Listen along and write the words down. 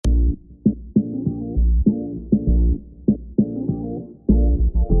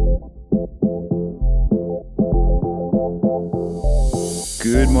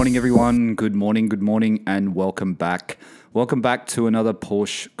Good morning, everyone. Good morning, and welcome back. Welcome back to another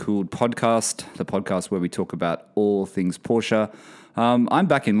Porsche Cooled podcast, the podcast where we talk about all things Porsche. I'm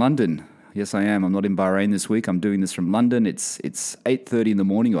back in London. Yes, I am. I'm not in Bahrain this week. I'm doing this from London. It's 8:30 in the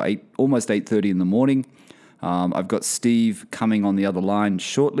morning, or almost 8:30 in the morning. I've got Steve coming on the other line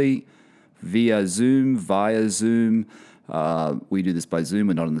shortly via Zoom. We do this by Zoom.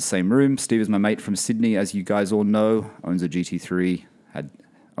 We're not in the same room. Steve is my mate from Sydney, as you guys all know. Owns a GT3, had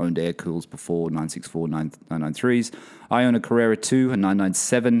owned air cools before, 964, 993s. I own a Carrera 2, a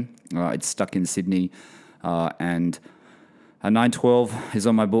 997. It's stuck in Sydney. And a 912 is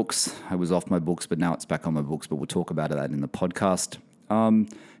on my books. I was off my books, but now it's back on my books. But we'll talk about that in the podcast.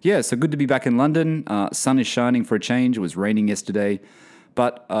 So good to be back in London. Sun is shining for a change. It was raining yesterday.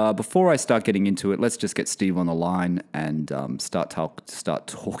 But before I start getting into it, let's just get Steve on the line and start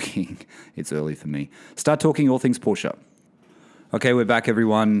talking. It's early for me. Start talking all things Porsche. Okay, we're back,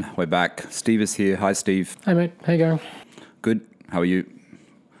 everyone. We're back. Steve is here. Hi, Steve. Hey, mate. How you going? Good. How are you?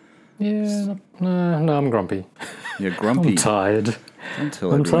 Yeah, no, I'm grumpy. You're grumpy. I'm tired. Don't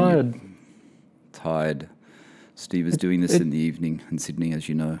tell I'm everyone tired. you're tired. Steve is doing this in the evening in Sydney, as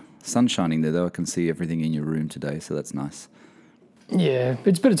you know. Sun's shining there, though. I can see everything in your room today, so that's nice. Yeah,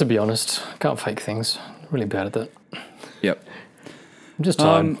 it's better to be honest. Can't fake things. Really bad at that. Yep. I'm just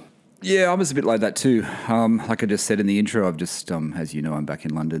tired. Yeah, I was a bit like that too. Like I just said in the intro, I've just, as you know, I'm back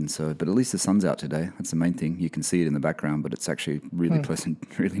in London. But at least the sun's out today. That's the main thing. You can see it in the background, but it's actually really pleasant,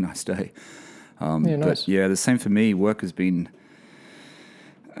 really nice day. Nice. But yeah, the same for me. Work things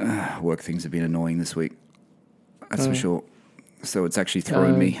have been annoying this week. That's for sure. So it's actually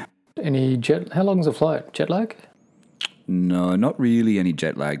thrown me. How long's the flight? Jet lag? No, not really any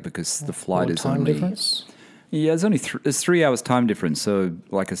jet lag because the flight is time only... difference? Yeah, there's 3 hours time difference. So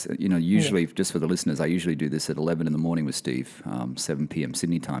like I said, usually, just for the listeners, I usually do this at 11 in the morning with Steve, 7 p.m.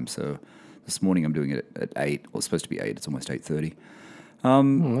 Sydney time. So this morning I'm doing it at 8. Well, it's supposed to be 8. It's almost 8:30.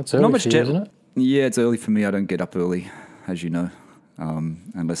 That's early not much for you, isn't it? Yeah, it's early for me. I don't get up early, as you know,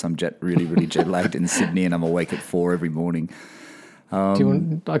 unless I'm really jet lagged in Sydney and I'm awake at 4 every morning. I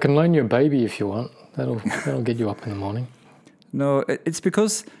can loan you a baby if you want. That'll get you up in the morning. No, it's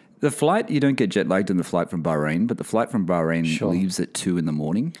because the flight, you don't get jet lagged in the flight from Bahrain, but the flight from Bahrain leaves at 2 in the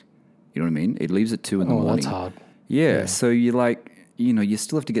morning. You know what I mean? It leaves at 2 in the morning. That's hard. Yeah, so you're you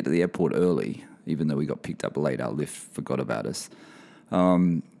still have to get to the airport early, even though we got picked up late. Our lift forgot about us.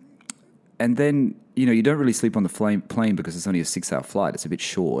 And then, you don't really sleep on the plane because it's only a 6-hour flight. It's a bit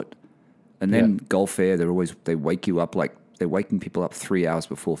short. And then Gulf Air, they wake you up they're waking people up 3 hours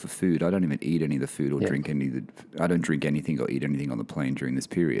before for food. I don't even eat any of the food or drink any of I don't drink anything or eat anything on the plane during this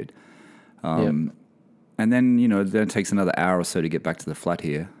period. And then, then it takes another hour or so to get back to the flat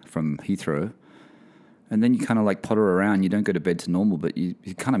here from Heathrow. And then you kind of potter around. You don't go to bed to normal, but you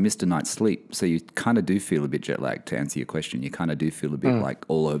kind of missed a night's sleep. So you kind of do feel a bit jet lagged, to answer your question. You kind of do feel a bit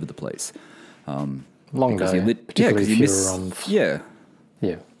all over the place. Long day, particularly if you're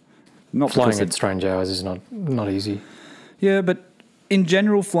Not flying at strange hours is not easy. Yeah, but in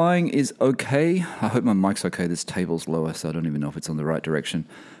general, flying is okay. I hope my mic's okay. This table's lower, so I don't even know if it's on the right direction.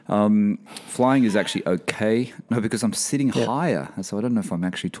 Flying is actually okay. No, because I'm sitting higher, so I don't know if I'm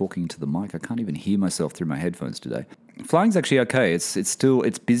actually talking to the mic. I can't even hear myself through my headphones today. Flying's actually okay. It's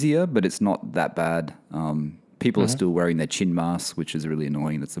busier, but it's not that bad. People are still wearing their chin masks, which is really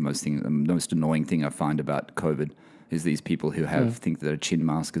annoying. That's the most annoying thing I find about COVID is these people who think that a chin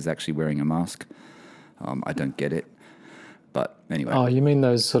mask is actually wearing a mask. I don't get it. But anyway. Oh, you mean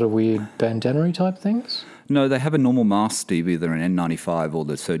those sort of weird bandana type things? No, they have a normal mask, Steve, either an N95 or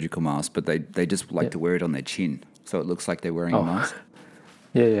the surgical mask, but they just like to wear it on their chin, so it looks like they're wearing a mask.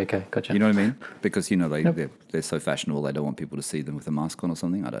 Yeah, okay, gotcha. You know what I mean? Because, they're so fashionable, they don't want people to see them with a mask on or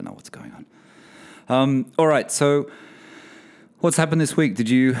something. I don't know what's going on. All right, so what's happened this week?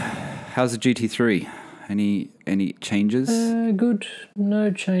 How's the GT3? Any changes? Good.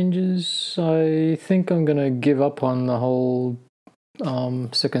 No changes. I think I'm going to give up on the whole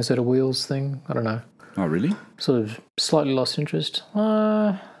second set of wheels thing. I don't know. Oh, really? Sort of slightly lost interest.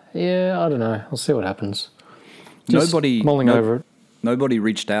 I don't know. I'll see what happens. Just mulling over it. Nobody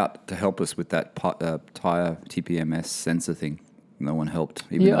reached out to help us with that tyre TPMS sensor thing. No one helped,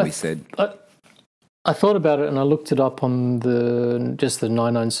 even though we said... I thought about it and I looked it up on the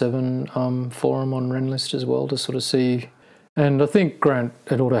 997 forum on Renlist as well to sort of see. And I think Grant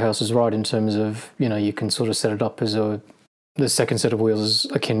at Autohouse is right in terms of, you can sort of set it up as the second set of wheels is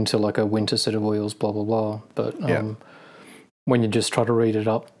akin to like a winter set of wheels, blah, blah, blah. But when you just try to read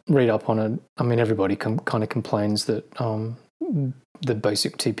up on it, I mean, everybody kind of complains that the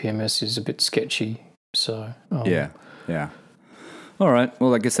basic TPMS is a bit sketchy. So, yeah. All right.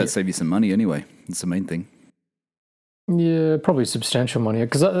 Well, I guess that saved you some money anyway. That's the main thing. Yeah, probably substantial money,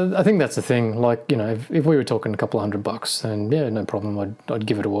 because I think that's the thing. Like, you know, if we were talking a couple of $100, then yeah, no problem. I'd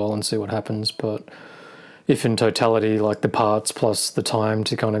give it a whirl and see what happens. But if in totality, like the parts plus the time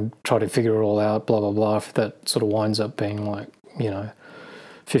to kind of try to figure it all out, blah blah blah, if that sort of winds up being like, you know,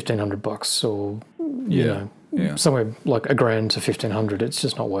 $1,500 or you know, somewhere like $1,000 to $1,500, it's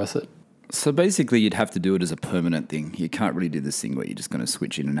just not worth it. So basically, you'd have to do it as a permanent thing. You can't really do this thing where you're just going to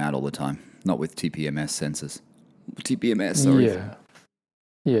switch in and out all the time. Not with TPMS sensors. TPMS, sorry.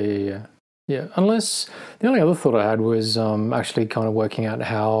 Yeah. Unless the only other thought I had was actually kind of working out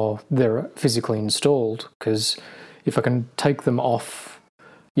how they're physically installed. Because if I can take them off,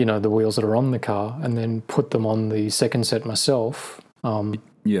 you know, the wheels that are on the car and then put them on the second set myself.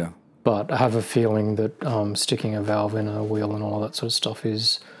 But I have a feeling that sticking a valve in a wheel and all that sort of stuff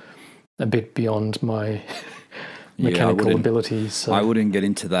is a bit beyond my mechanical abilities. So. I wouldn't get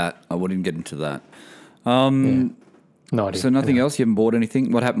into that. No idea. So nothing else? You haven't bought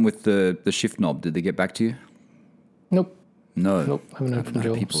anything? What happened with the shift knob? Did they get back to you? Nope. No. Nope. Haven't heard from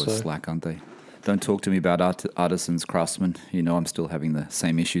Jill. People are slack, aren't they? Don't talk to me about artisans, craftsmen. You know, I'm still having the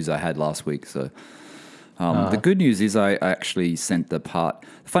same issues I had last week. So the good news is I actually sent the part.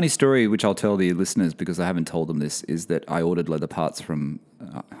 Funny story, which I'll tell the listeners because I haven't told them this, is that I ordered leather parts from.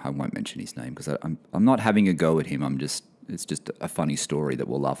 I won't mention his name because I'm not having a go at him. It's just a funny story that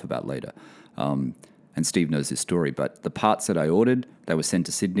we'll laugh about later. And Steve knows this story, but the parts that I ordered, they were sent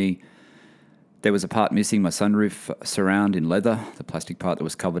to Sydney. There was a part missing, my sunroof surround in leather, the plastic part that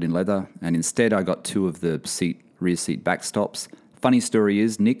was covered in leather, and instead I got 2 of the rear seat backstops. Funny story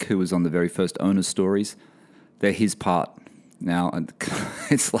is, Nick, who was on the very first owner's stories, they're his part. Now,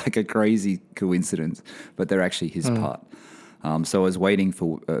 it's like a crazy coincidence, but they're actually his part. So I was waiting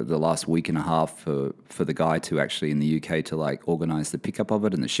for the last week and a half for the guy to actually in the UK to like organize the pickup of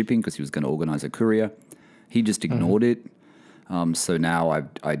it and the shipping because he was going to organize a courier. He just ignored it. So now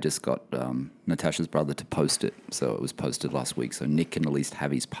I just got Natasha's brother to post it. So it was posted last week. So Nick can at least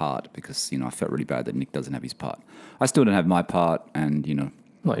have his part because, you know, I felt really bad that Nick doesn't have his part. I still don't have my part and, you know.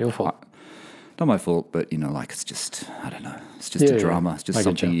 Not your fault. Not my fault, but, you know, like it's just, I don't know. It's just a drama. It's just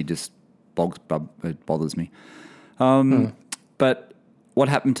something it bothers me. But what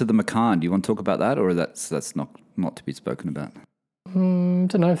happened to the Macan? Do you want to talk about that, or that's not to be spoken about? I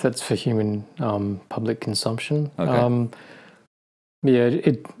don't know if that's for human public consumption. Okay.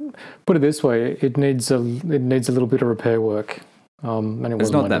 It put it this way, it needs a little bit of repair work. And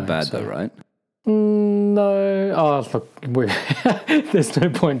it's not that bad though, right? No. Oh, look, there's no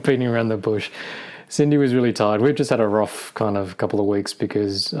point beating around the bush. Cindy was really tired. We've just had a rough kind of couple of weeks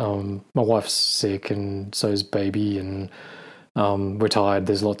because my wife's sick and so's baby, and we're tired.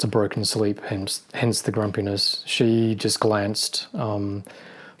 There's lots of broken sleep, hence the grumpiness. She just glanced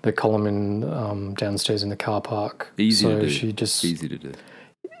the column in downstairs in the car park. Easy to do.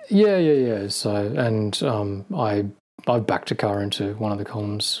 Yeah. So, and I backed a car into one of the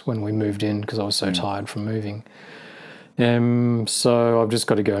columns when we moved in because I was so tired from moving. So I've just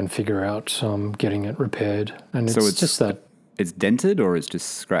got to go and figure out getting it repaired. And it's just that. It's dented or it's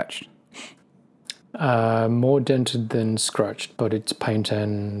just scratched? More dented than scratched, but it's paint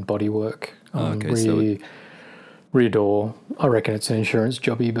and bodywork. Rear door. I reckon it's an insurance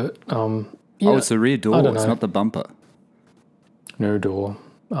jobby, but it's the rear door. It's not the bumper. No door.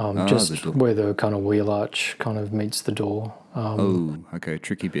 Just where the kind of wheel arch kind of meets the door. Okay,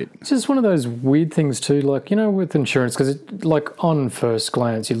 tricky bit. It's just one of those weird things too, like, you know, with insurance, because like on first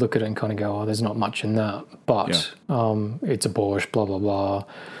glance you look at it and kind of go, oh, there's not much in that, but it's a Porsche, blah, blah, blah.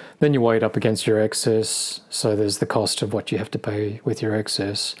 Then you weigh it up against your excess, so there's the cost of what you have to pay with your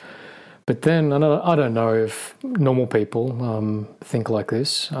excess. But then, I don't know if normal people think like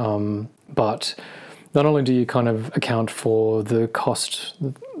this, but not only do you kind of account for the cost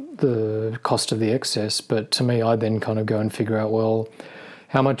of the excess, but to me, I then kind of go and figure out, well,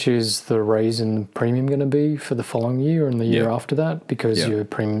 how much is the raise in premium going to be for the following year and the year after that? Because your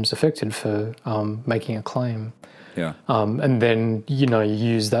premium's affected for making a claim. Yeah. And then, you know, you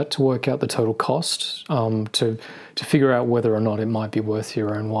use that to work out the total cost to figure out whether or not it might be worth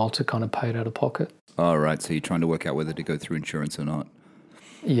your own while to kind of pay it out of pocket. Oh, right. So you're trying to work out whether to go through insurance or not.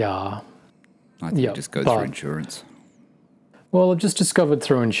 Yeah. I think you just go through insurance. Well, I've just discovered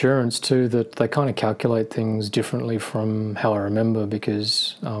through insurance too that they kind of calculate things differently from how I remember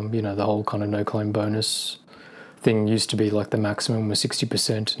because, you know, the whole kind of no-claim bonus thing used to be like the maximum was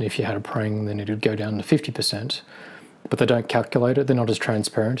 60%, and if you had a prang, then it would go down to 50%. But they don't calculate it. They're not as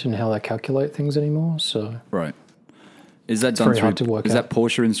transparent in how they calculate things anymore. So right. Is that done through? Is that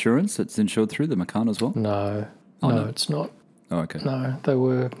Porsche insurance that's insured through the Macan as well? No, it's not. Oh, okay. No, they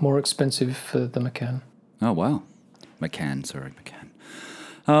were more expensive for the McCann. Oh, wow. McCann.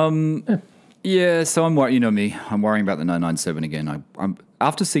 Yeah, so I'm worried. You know me. I'm worrying about the 997 again. I'm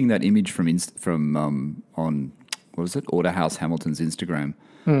after seeing that image from on what was it, Autohouse Hamilton's Instagram.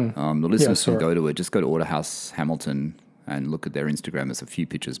 The listeners can go to it. Just go to Autohouse Hamilton and look at their Instagram. There's a few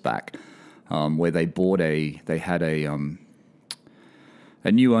pictures back where they had a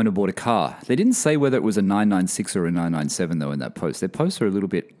new owner bought a car. They didn't say whether it was a 996 or a 997 though in that post. Their posts are a little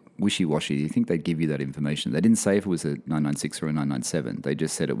bit wishy-washy. You think they'd give you that information. They didn't say if it was a 996 or a 997. They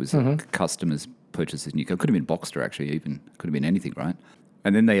just said it was a customer's purchase of new car. It could have been Boxster, actually, even. Could have been anything, right?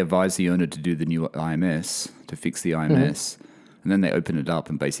 And then they advised the owner to do the new IMS, to fix the IMS. And then they open it up,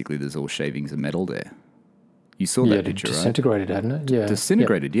 and basically there's all shavings of metal there. You saw that picture, right? Disintegrated, hadn't it? Yeah.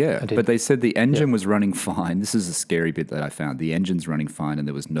 Disintegrated, yeah. But they said the engine was running fine. This is a scary bit that I found. The engine's running fine, and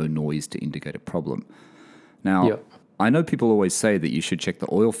there was no noise to indicate a problem. Now, I know people always say that you should check the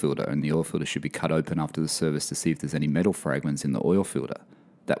oil filter, and the oil filter should be cut open after the service to see if there's any metal fragments in the oil filter.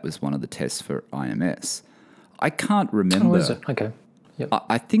 That was one of the tests for IMS. I can't remember. Oh, is it? Okay. Yep.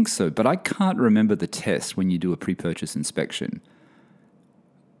 I think so, but I can't remember the test when you do a pre-purchase inspection.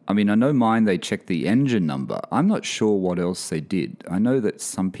 I mean, I know mine, they check the engine number. I'm not sure what else they did. I know that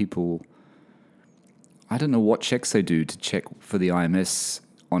some people, I don't know what checks they do to check for the IMS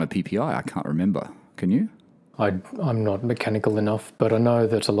on a PPI. I can't remember. Can you? I'm not mechanical enough, but I know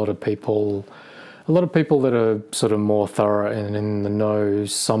that a lot of people that are sort of more thorough and in the know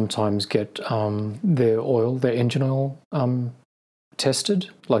sometimes get their engine oil tested,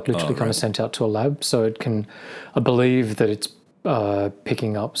 like literally kind of sent out to a lab. So it can, I believe that it's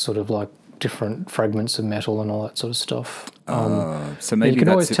picking up sort of like different fragments of metal and all that sort of stuff. So maybe you can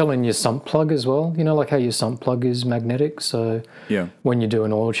always tell in your sump plug as well. You know, like how your sump plug is magnetic. So when you do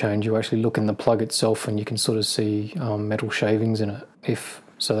an oil change, you actually look in the plug itself and you can sort of see metal shavings in it.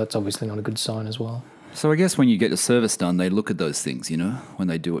 So that's obviously not a good sign as well. So I guess when you get the service done, they look at those things, you know, when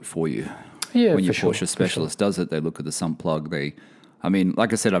they do it for you. Yeah, when your Porsche specialist does it, they look at the sump plug. I mean,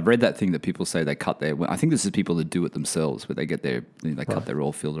 like I said, I've read that thing that people say they cut their. I think this is people that do it themselves, where they get cut their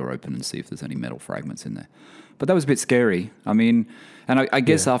oil filter open and see if there's any metal fragments in there. But that was a bit scary. I mean, and I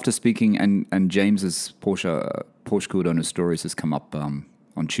guess after speaking, and James's Porsche Cooled Owner Stories has come up on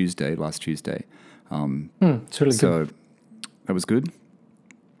last Tuesday. It's really so good. That was good.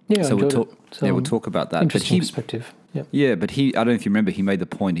 Yeah, so we'll talk about that. Interesting perspective. Yeah. Yeah, but I don't know if you remember, he made the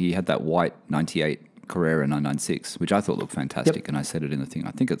point. He had that white 98 Carrera 996, which I thought looked fantastic, and I said it in the thing.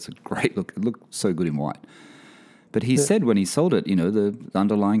 I think it's a great look. It looked so good in white. But he said when he sold it, you know, the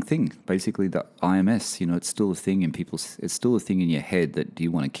underlying thing, basically the IMS, you know, it's still a thing in it's still a thing in your head that do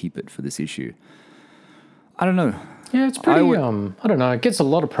you want to keep it for this issue? I don't know. Yeah, it's pretty, I don't know, it gets a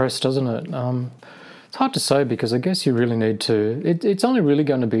lot of press, doesn't it? It's hard to say because I guess you really need to, it's only really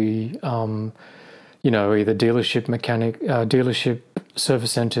going to be, you know, either dealership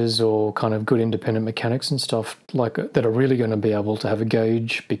service centres or kind of good independent mechanics and stuff like that are really going to be able to have a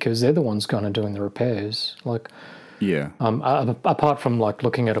gauge because they're the ones kind of doing the repairs. Like, apart from like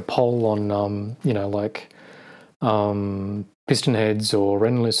looking at a poll on, you know, like piston heads or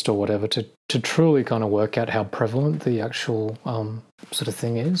Renlist or whatever to truly kind of work out how prevalent the actual sort of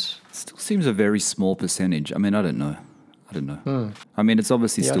thing is. It still seems a very small percentage. I mean, I don't know. I mean, it's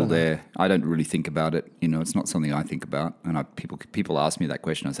obviously still there. I don't really think about it. You know, it's not something I think about. And people ask me that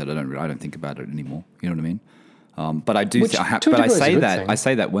question. I said, I don't think about it anymore. You know what I mean? But I do. I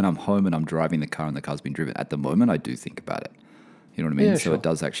say that when I'm home and I'm driving the car and the car's been driven. At the moment, I do think about it. You know what I mean? Yeah, so it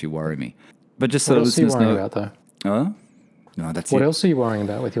does actually worry me. But just what so else are you listeners worrying know. about, though? No, that's it. What else are you worrying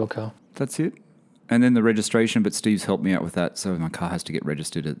about with your car? That's it. And then the registration, but Steve's helped me out with that. So my car has to get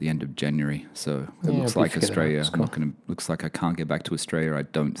registered at the end of January. So it looks like Australia. Looks like I can't get back to Australia, I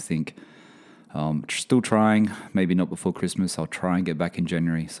don't think. Still trying, maybe not before Christmas. I'll try and get back in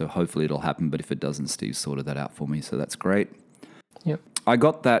January. So hopefully it'll happen. But if it doesn't, Steve sorted that out for me. So that's great. Yep. I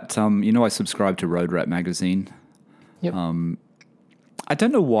got that, you know, I subscribed to Road Rat magazine. Yep. I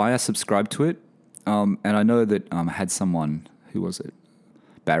don't know why I subscribed to it. And I know that I had someone, who was it?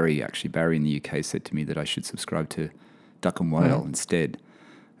 Barry in the UK said to me that I should subscribe to Duck and Whale instead.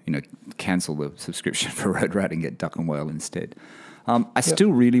 You know, cancel the subscription for Road Rat and get Duck and Whale instead. I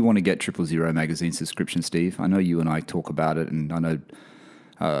still really want to get 000 magazine subscription, Steve. I know you and I talk about it, and I know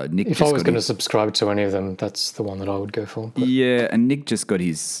Nick. If I was going to subscribe to any of them, that's the one that I would go for. But. Yeah, and Nick just got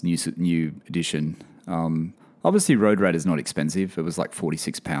his new edition. Obviously, Road Rat is not expensive. It was like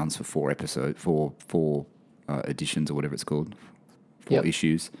 £46 for four editions or whatever it's called.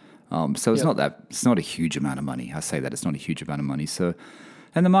 Issues. So it's not a huge amount of money. I say that it's not a huge amount of money. So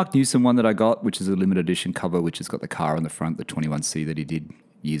And the Mark Newson one that I got, which is a limited edition cover, which has got the car on the front, the 21C that he did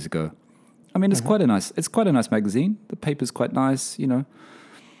years ago. I mean, it's quite a nice magazine. The paper's quite nice, you know.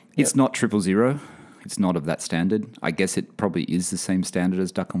 It's not 000. It's not of that standard. I guess it probably is the same standard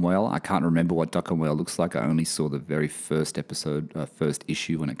as Duck and Whale. I can't remember what Duck and Whale looks like. I only saw the very first first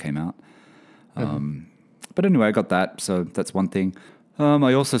issue when it came out. But anyway, I got that, so that's one thing.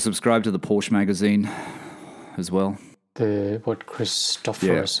 I also subscribed to the Porsche magazine as well.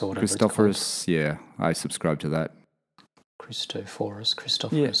 Christophorus or whatever Christophorus, yeah. I subscribe to that. Christophorus.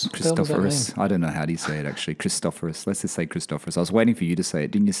 Yeah, Christophorus. I don't know how do you say it, actually. Christophorus. Let's just say Christophorus. I was waiting for you to say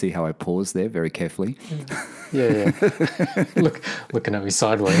it. Didn't you see how I paused there very carefully? Yeah. Looking at me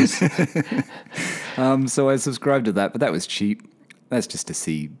sideways. So I subscribed to that, but that was cheap. That's just to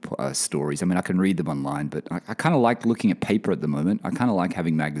see stories. I mean, I can read them online, but I kind of like looking at paper at the moment. I kind of like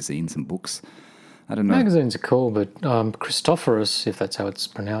having magazines and books. I don't know. Magazines are cool, but Christophorus, if that's how it's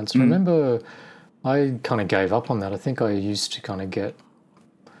pronounced, remember I kind of gave up on that. I think I used to get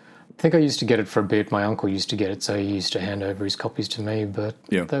it for a bit. My uncle used to get it, so he used to hand over his copies to me, but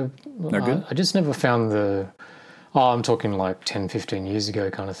I just never found I'm talking like 10, 15 years ago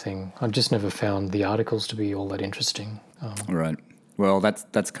kind of thing. I just never found the articles to be all that interesting. Right. Well,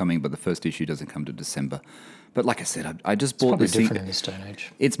 that's coming, but the first issue doesn't come to December. But like I said, I just bought this thing. It's probably different in this day and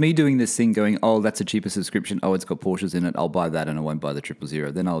age. It's me doing this thing going, oh, that's a cheaper subscription. Oh, it's got Porsches in it. I'll buy that and I won't buy the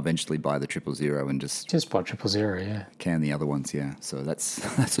 000. Then I'll eventually buy the 000 and just buy 000, yeah. Can the other ones, yeah. So that's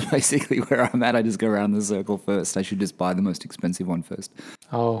basically where I'm at. I just go around the circle first. I should just buy the most expensive one first.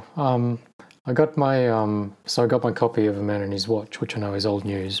 Oh, I got my copy of A Man and His Watch, which I know is old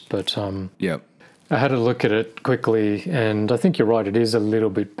news, but I had a look at it quickly, and I think you're right. It is a little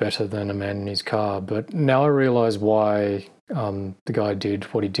bit better than A Man in His Car, but now I realise why the guy did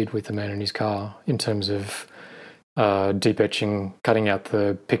what he did with A Man in His Car in terms of deep etching, cutting out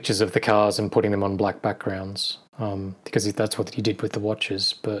the pictures of the cars and putting them on black backgrounds, because that's what he did with the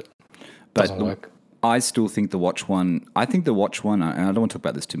watches, but it doesn't work. I still think the watch one, and I don't want to talk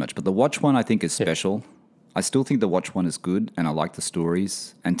about this too much, but the watch one I think is special. I still think the watch one is good, and I like the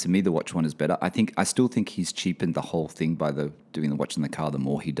stories. And to me, the watch one is better. I still think he's cheapened the whole thing by doing the watch in the car. The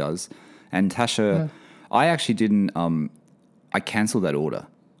more he does, and Tasha, I actually didn't. I cancelled that order.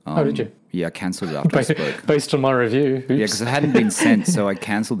 Oh, did you? Yeah, I cancelled it after I spoke. Based on my review. Oops. Yeah, because it hadn't been sent, so I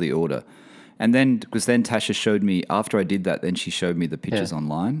cancelled the order. And then, because then Tasha showed me, after I did that, then she showed me the pictures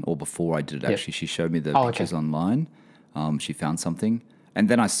online, or before I did it, actually, she showed me the pictures online. She found something. And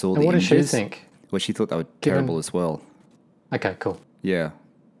then I saw the images. What did she think? Well, she thought they were terrible as well. Okay, cool. Yeah.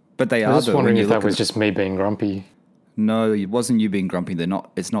 But they are, I was just wondering if that was just me being grumpy. No, it wasn't you being grumpy.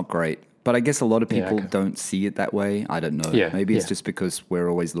 It's not great. But I guess a lot of people don't see it that way. I don't know. Maybe it's just because we're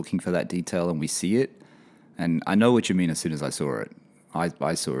always looking for that detail and we see it. And I know what you mean as soon as I saw it.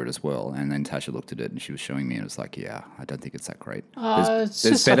 I saw it as well. And then Tasha looked at it and she was showing me and it was like, yeah, I don't think it's that great. It's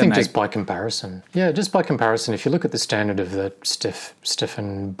just, I think, just by comparison. Yeah, just by comparison. If you look at the standard of the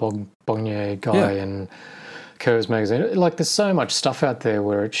Stefan Bognier guy and Curves magazine, like there's so much stuff out there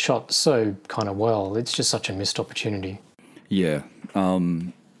where it's shot so kind of well. It's just such a missed opportunity. Yeah.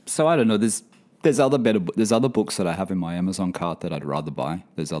 So I don't know. There's other books that I have in my Amazon cart that I'd rather buy.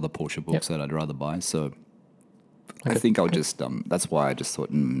 There's other Porsche books that I'd rather buy. So I think I'll just that's why I just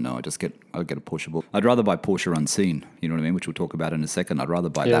thought no, I'll get a Porsche book. I'd rather buy Porsche Unseen, you know what I mean, which we'll talk about in a second. I'd rather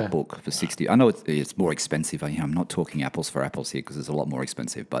buy that book for 60. I know it's more expensive. I'm not talking apples for apples here because it's a lot more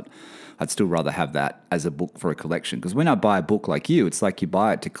expensive, but I'd still rather have that as a book for a collection, because when I buy a book like you, it's like you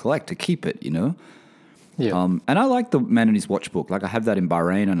buy it to collect, to keep it, you know. Yeah. And I like the Man and His Watch book. Like I have that in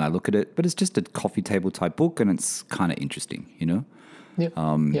Bahrain and I look at it, but it's just a coffee table type book and it's kind of interesting, you know. Yeah.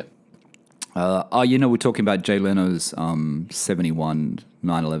 We're talking about Jay Leno's 71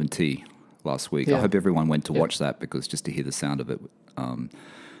 911T last week. I hope everyone went to watch that, because just to hear the sound of it.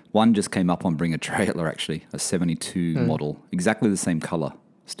 One just came up on Bring a Trailer, actually, a 72 model, exactly the same color,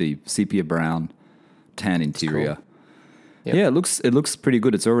 Steve, sepia brown, tan interior. Cool. Yep. Yeah, it looks pretty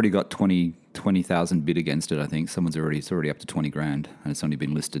good. It's already got 20,000 bid against it, I think. It's already up to 20 grand, and it's only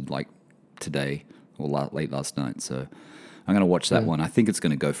been listed like today or late last night, so I'm going to watch that one. I think it's going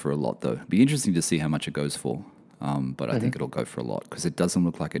to go for a lot, though. Be interesting to see how much it goes for. But I think it'll go for a lot, because it doesn't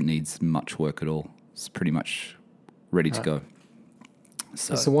look like it needs much work at all. It's pretty much ready to go.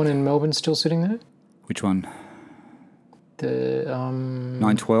 So, is the one in Melbourne still sitting there? Which one? The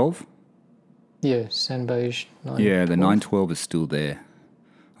 912? Yeah, Sand Beige 912. Yeah, the 912 is still there.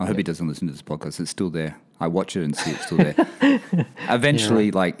 I hope he doesn't listen to this podcast. It's still there. I watch it and see it's still there.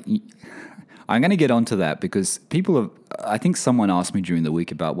 Eventually, I'm going to get onto that because people have. I think someone asked me during the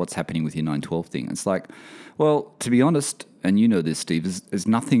week about what's happening with your 912 thing. It's like, well, to be honest, and you know this, Steve, is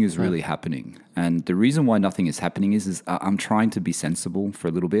nothing is really happening. And the reason why nothing is happening is I'm trying to be sensible for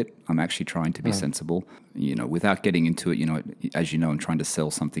a little bit. I'm actually trying to be sensible, without getting into it. As you know, I'm trying to sell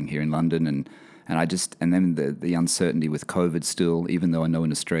something here in London, and then the uncertainty with COVID still, even though I know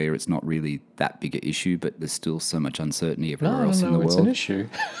in Australia it's not really that big an issue, but there's still so much uncertainty everywhere else in the world. It's an issue.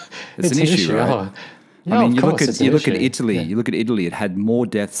 It's an issue, right? Oh. Yeah, I mean, you look at Italy. Yeah. You look at Italy. It had more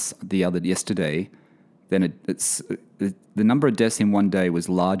deaths yesterday than the number of deaths in one day was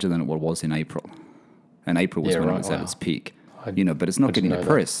larger than what it was in April, and April was when it was at its peak. But it's not getting the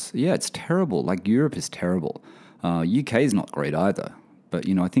press. Yeah, it's terrible. Like Europe is terrible. UK is not great either. But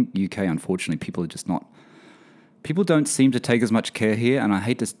I think UK, unfortunately, people are just not. People don't seem to take as much care here, and I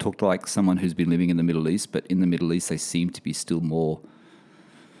hate to talk like someone who's been living in the Middle East, but in the Middle East they seem to be still more,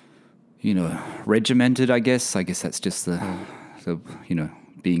 regimented. I guess that's just the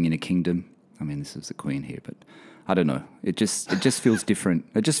being in a kingdom. I mean, this is the Queen here, but I don't know. It just feels different.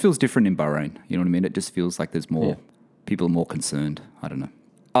 It just feels different in Bahrain. You know what I mean? It just feels like there's more people are more concerned. I don't know.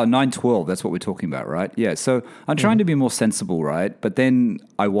 Oh, 912, that's what we're talking about, right? Yeah, so I'm trying to be more sensible, right? But then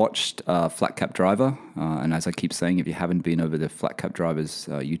I watched Flat Cap Driver, and as I keep saying, if you haven't been over the Flat Cap Driver's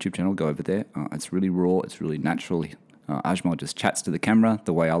YouTube channel, go over there. It's really raw, it's really natural. Ajmal just chats to the camera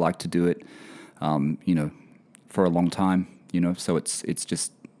the way I like to do it, for a long time, so it's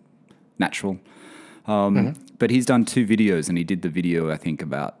just natural. But he's done 2 videos, and he did the video, I think,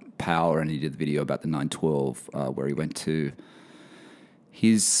 about power, and he did the video about the 912, where he went to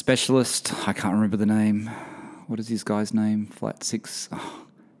his specialist. I can't remember the name. What is this guy's name? Flat 6. Oh.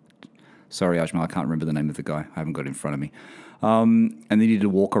 Sorry, Ajmal, I can't remember the name of the guy. I haven't got it in front of me. And then he did a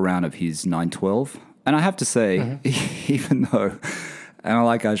walk around of his 912. And I have to say, even though, and I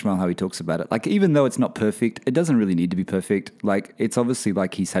like Ajmal how he talks about it, like even though it's not perfect, it doesn't really need to be perfect. Like it's obviously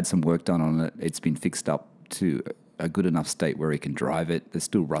like he's had some work done on it. It's been fixed up to a good enough state where he can drive it. There's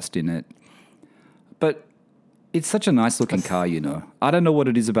still rust in it. But it's such a nice looking car, I don't know what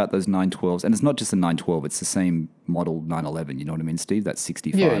it is about those 912s. And it's not just a 912, it's the same model 911, you know what I mean, Steve? That's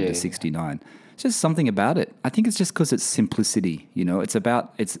 65 to 69. It's just something about it. I think it's just because it's simplicity,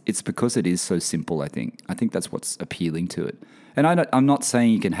 it's because it is so simple, I think. I think that's what's appealing to it. And I'm not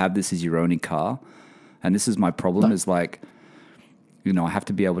saying you can have this as your only car. And this is my problem is like, I have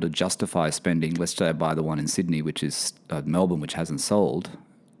to be able to justify spending, let's say I buy the one in Sydney, which is Melbourne, which hasn't sold.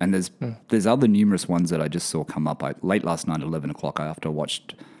 And there's other numerous ones that I just saw come up. Late last night, 11 o'clock, after I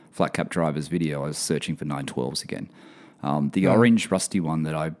watched Flat Cap Driver's video, I was searching for 912s again. The orange rusty one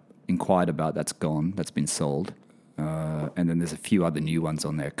that I inquired about, that's gone. That's been sold. And then there's a few other new ones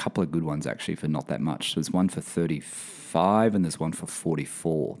on there. A couple of good ones, actually, for not that much. There's one for 35 and there's one for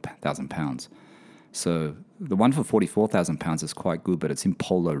 £44,000. So the one for £44,000 is quite good, but it's in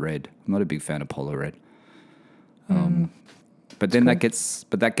polo red. I'm not a big fan of polo red. But then that gets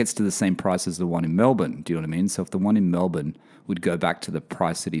to the same price as the one in Melbourne. Do you know what I mean? So if the one in Melbourne would go back to the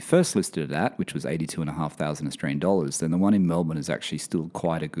price that he first listed it at, which was 82,500 Australian dollars, then the one in Melbourne is actually still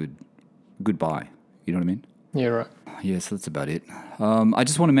quite a good buy. You know what I mean? Yeah, right. Yeah, so that's about it. I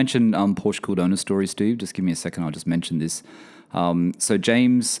just want to mention Porsche Cooled Owner story, Steve. Just give me a second. I'll just mention this. So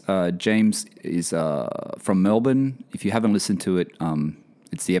James is from Melbourne. If you haven't listened to it,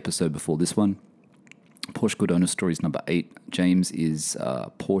 it's the episode before this one. Porsche Good Owner Stories number 8. James is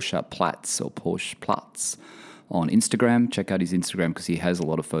Porsche Platz or Porsche Platz on Instagram. Check out his Instagram because he has a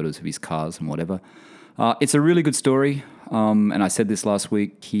lot of photos of his cars and whatever. It's a really good story. And I said this last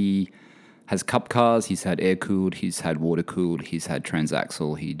week. He has cup cars. He's had air cooled. He's had water cooled. He's had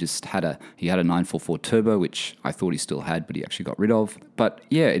transaxle. He had a 944 turbo, which I thought he still had, but he actually got rid of. But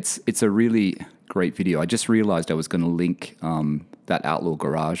yeah, it's a really great video. I just realized I was going to link that Outlaw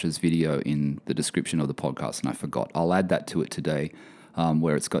Garage's video in the description of the podcast, and I forgot. I'll add that to it today,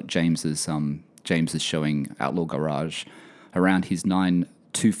 where it's got James is showing Outlaw Garage around his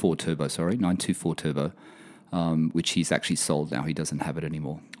 924 turbo, which he's actually sold now. He doesn't have it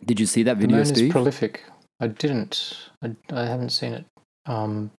anymore. Did you see that video, Steve? The man is prolific. I didn't. I haven't seen it.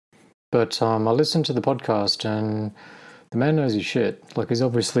 But I listened to the podcast, and the man knows his shit. Like, he's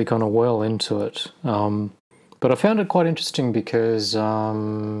obviously kind of well into it. But I found it quite interesting because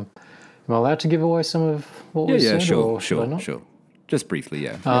am I allowed to give away some of what we said? Yeah, sure. Just briefly,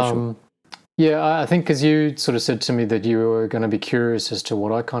 yeah. Sure. Yeah, I think because you sort of said to me that you were going to be curious as to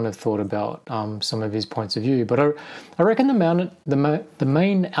what I kind of thought about some of his points of view. But I reckon the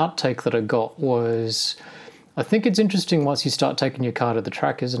main outtake that I got was I think it's interesting once you start taking your car to the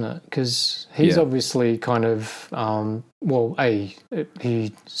track, isn't it? Because he's obviously kind of,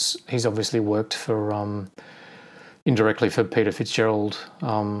 he's obviously worked for, indirectly for Peter Fitzgerald,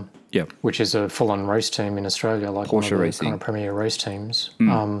 which is a full-on race team in Australia, like Porsche one of the racing. kind of premier race teams.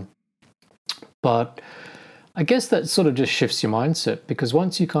 But I guess that sort of just shifts your mindset, because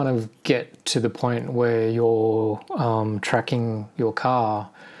once you kind of get to the point where you're tracking your car,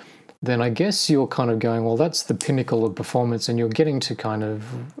 then I guess you're kind of going, well, that's the pinnacle of performance, and you're getting to kind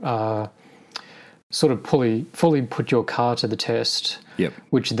of sort of fully put your car to the test,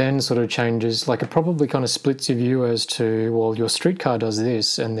 which then sort of changes, like it probably kind of splits your view as to, well, your street car does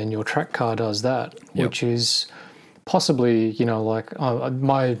this and then your track car does that, which is possibly, you know, like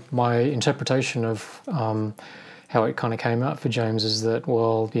my interpretation of how it kind of came out for James is that,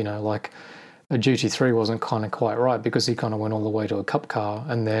 well, you know, like a GT3 wasn't kind of quite right because he kind of went all the way to a cup car,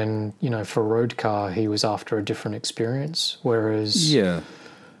 and then, you know, for a road car he was after a different experience, whereas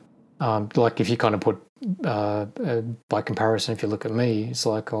like if you kind of put by comparison, if you look at me, it's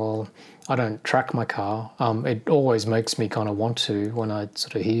like, oh, I don't track my car. It always makes me kind of want to when I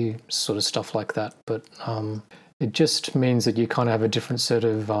sort of hear sort of stuff like that, but it just means that you kind of have a different set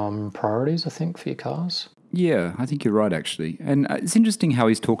of priorities, I think, for your cars. Yeah, I think you're right, actually. And it's interesting how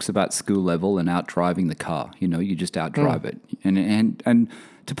he talks about skill level and outdriving the car. You know, you just outdrive it. And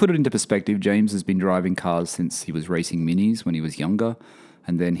to put it into perspective, James has been driving cars since he was racing minis when he was younger,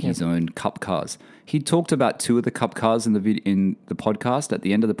 and then his own cup cars. He talked about 2 of the cup cars in the podcast. At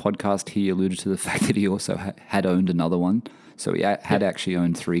the end of the podcast, he alluded to the fact that he also had owned another one. So he had actually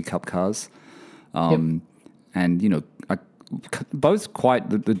owned 3 cup cars. And, you know, both quite,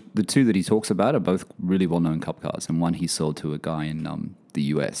 the 2 that he talks about are both really well-known cup cars, and one he sold to a guy in the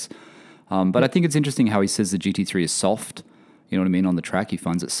US. But I think it's interesting how he says the GT3 is soft. You know what I mean? On the track, he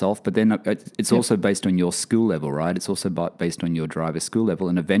finds it soft. But then it's also based on your skill level, right? It's also based on your driver's skill level.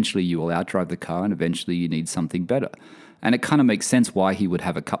 And eventually you will outdrive the car, and eventually you need something better. And it kind of makes sense why he would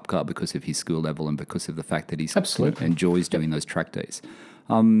have a cup car, because of his skill level and because of the fact that he enjoys doing those track days.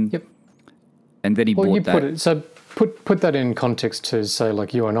 And then he bought that. Put that in context to, say,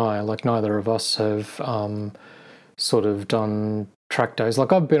 like you and I, like neither of us have sort of done track days.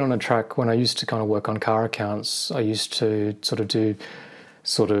 Like I've been on a track when I used to kind of work on car accounts. I used to sort of do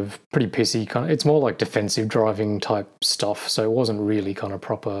sort of pretty pissy kind of, it's more like defensive driving type stuff. So it wasn't really kind of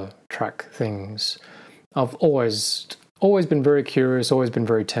proper track things. I've always been very curious, always been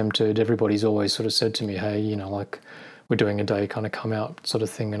very tempted. Everybody's always sort of said to me, hey, you know, like we're doing a day, kind of come out sort of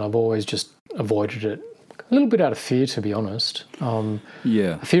thing. And I've always just avoided it. A little bit out of fear, to be honest.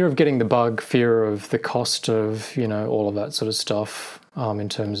 Fear of getting the bug, fear of the cost of, you know, all of that sort of stuff in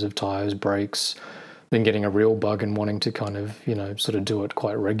terms of tyres, brakes, then getting a real bug and wanting to kind of, you know, sort of do it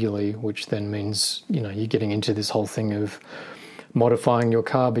quite regularly, which then means, you know, you're getting into this whole thing of modifying your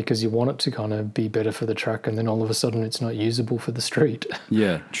car because you want it to kind of be better for the track, and then all of a sudden it's not usable for the street.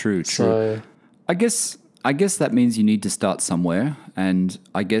 Yeah, true. So I guess that means you need to start somewhere, and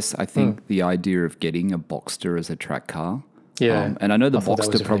I think the idea of getting a Boxster as a track car, and I know the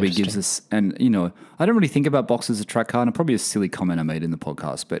Boxster probably gives us, and you know, I don't really think about Boxster as a track car, and probably a silly comment I made in the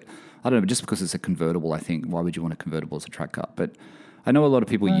podcast, but I don't know, just because it's a convertible, I think, why would you want a convertible as a track car? But I know a lot of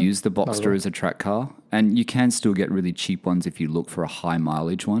people use the Boxster as a track car, and you can still get really cheap ones if you look for a high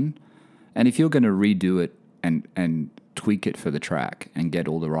mileage one, and if you're going to redo it and tweak it for the track and get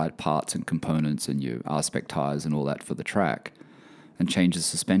all the right parts and components and your R-Spec tires and all that for the track and change the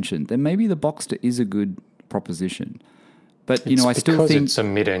suspension, then maybe the Boxster is a good proposition. But, you know, I still think... Because it's a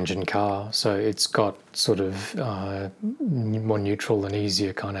mid-engine car, so it's got sort of more neutral and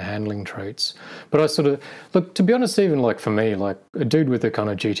easier kind of handling traits. But I sort of... Look, to be honest, even like for me, like a dude with a kind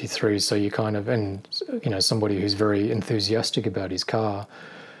of GT3, so you kind of... And, you know, somebody who's very enthusiastic about his car...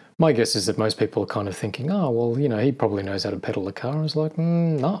 My guess is that most people are kind of thinking, oh, well, you know, he probably knows how to pedal the car. I was like,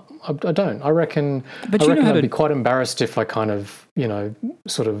 no, I don't. I reckon I'd be quite embarrassed if I kind of, you know,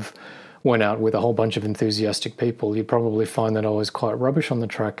 sort of went out with a whole bunch of enthusiastic people. You'd probably find that I was quite rubbish on the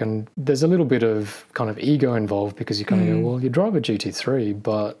track. And there's a little bit of kind of ego involved because you kind of go, well, you drive a GT3,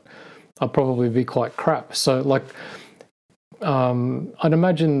 but I'd probably be quite crap. So, like, I'd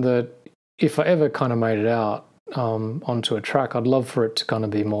imagine that if I ever kind of made it out, onto a track, I'd love for it to kind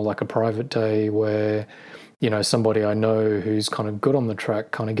of be more like a private day where, you know, somebody I know who's kind of good on the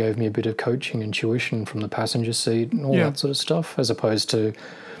track kind of gave me a bit of coaching and tuition from the passenger seat and all that sort of stuff, as opposed to,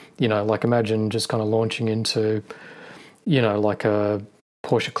 you know, like imagine just kind of launching into, you know, like a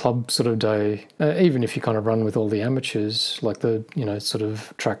Porsche Club sort of day, even if you kind of run with all the amateurs, like the, you know, sort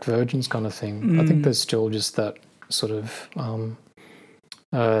of track virgins kind of thing. I think there's still just that sort of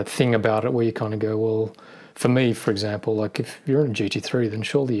thing about it where you kind of go, well, for me, for example, like if you're in a GT3, then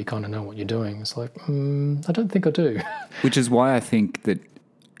surely you kind of know what you're doing. It's like, I don't think I do. Which is why I think that,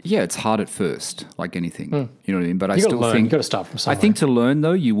 yeah, it's hard at first, like anything. You know what I mean? But I You got to still learn. think You got to start from somewhere. I think to learn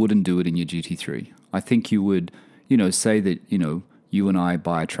though, you wouldn't do it in your GT3. I think you would, say that, you and I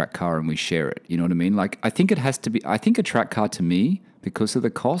buy a track car and we share it. You know what I mean? Like, I think it has to be, I think a track car to me, because of the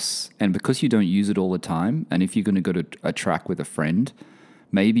costs and because you don't use it all the time, and if you're going to go to a track with a friend,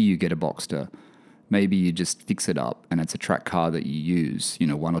 maybe you get a Boxster. Maybe you just fix it up and it's a track car that you use,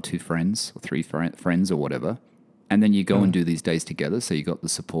 one or two friends or three friends or whatever. And then you go and do these days together. So you got the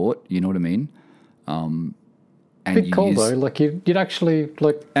support, you know what I mean? And bit cool though. Like you'd actually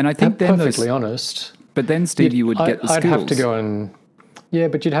like. And I think then perfectly honest. But then, Steve, you would get the skills. I'd have to go and. Yeah,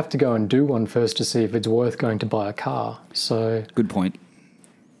 but you'd have to go and do one first to see if it's worth going to buy a car. So good point.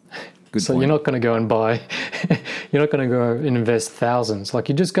 Good so point. you're not going to go and buy. You're not going to go and invest thousands. Like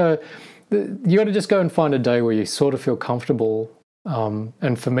you just go. You got to just go and find a day where you sort of feel comfortable.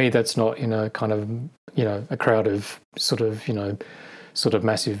 And for me, that's not kind of a crowd of sort of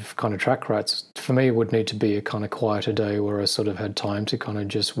massive kind of track rides. For me, it would need to be a kind of quieter day where I sort of had time to kind of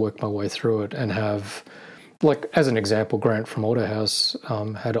just work my way through it and have. Like, as an example, Grant from Autohouse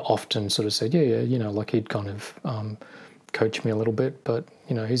had often sort of said, like he'd kind of coach me a little bit, but,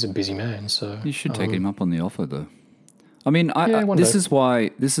 he's a busy man, so... You should take him up on the offer, though. I mean, this is why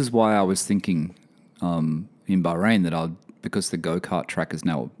I was thinking in Bahrain that because the go-kart track is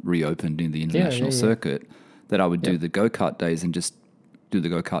now reopened in the international circuit, that I would do the go-kart days and just do the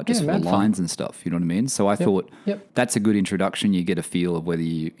go-kart just for the lines and stuff, you know what I mean? So I thought that's a good introduction. You get a feel of whether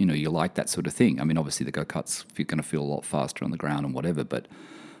you like that sort of thing. I mean, obviously the go-karts, you're going to feel a lot faster on the ground and whatever, but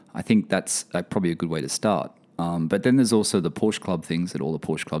I think that's probably a good way to start. But then there's also the Porsche Club things that all the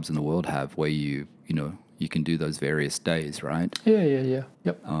Porsche clubs in the world have where you can do those various days, right? Yeah.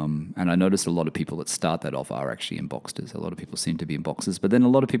 Yep. And I noticed a lot of people that start that off are actually in Boxsters. A lot of people seem to be in Boxsters, but then a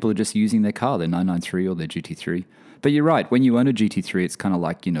lot of people are just using their car, their 993 or their GT3. But you're right. When you own a GT3, it's kind of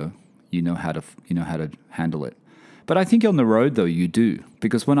like you know how to handle it. But I think on the road though you do,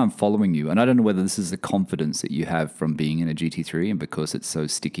 because when I'm following you, and I don't know whether this is the confidence that you have from being in a GT3 and because it's so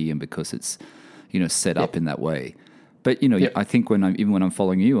sticky and because it's set up in that way. But I think when I'm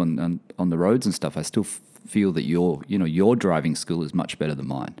following you on the roads and stuff, I still feel that your driving skill is much better than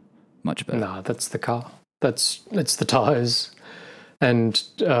mine, much better. No, that's the car. It's the tires, and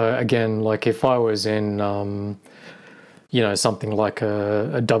again, like if I was in something like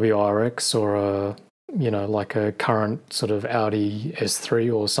a WRX or like a current sort of Audi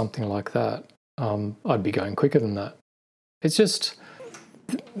S3 or something like that, I'd be going quicker than that. It's just.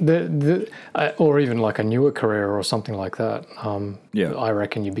 Or even like a newer Carrera or something like that. I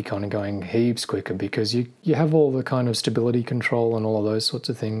reckon you'd be kind of going heaps quicker because you have all the kind of stability control and all of those sorts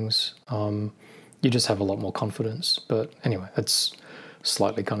of things. You just have a lot more confidence. But anyway, that's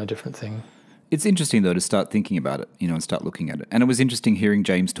slightly kind of different thing. It's interesting though to start thinking about it, and start looking at it. And it was interesting hearing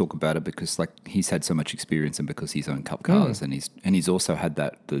James talk about it because like he's had so much experience and because he's owned Cup cars and he's also had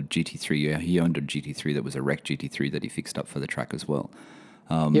the GT3. Yeah, he owned a GT3 that was a wrecked GT3 that he fixed up for the track as well.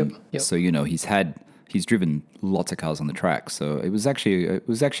 Yep. So he's driven lots of cars on the track. So it was actually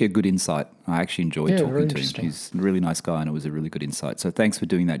a good insight. I actually enjoyed talking to him. He's a really nice guy, and it was a really good insight. So thanks for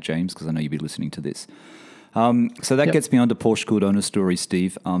doing that, James, because I know you'll be listening to this. So that gets me on to Porsche School Owner Story,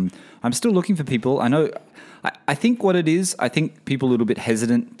 Steve. I'm still looking for people. I know. I think what it is, I think people are a little bit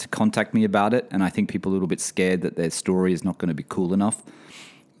hesitant to contact me about it, and I think people are a little bit scared that their story is not going to be cool enough.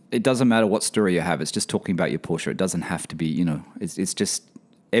 It doesn't matter what story you have. It's just talking about your Porsche. It doesn't have to be, it's just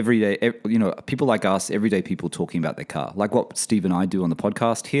everyday, people like us, everyday people talking about their car. Like what Steve and I do on the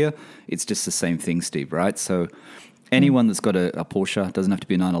podcast here, it's just the same thing, Steve, right? So anyone that's got a Porsche, doesn't have to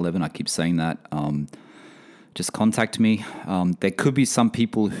be a 911, I keep saying that, just contact me. There could be some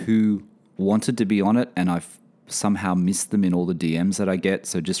people who wanted to be on it and I've somehow missed them in all the DMs that I get.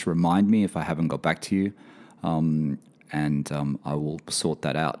 So just remind me if I haven't got back to you. And I will sort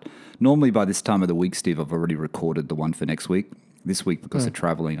that out. Normally by this time of the week, Steve, I've already recorded the one for next week. This week, because of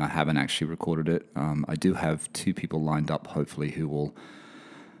traveling, I haven't actually recorded it. I do have 2 people lined up, hopefully,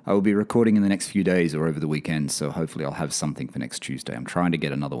 I will be recording in the next few days or over the weekend, so hopefully I'll have something for next Tuesday. I'm trying to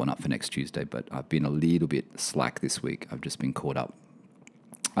get another one up for next Tuesday, but I've been a little bit slack this week. I've just been caught up.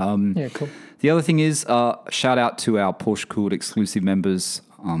 Cool. The other thing is, shout out to our Porsche Cooled exclusive members.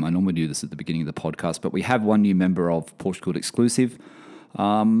 I normally do this at the beginning of the podcast, but we have one new member of Porsche Cooled exclusive.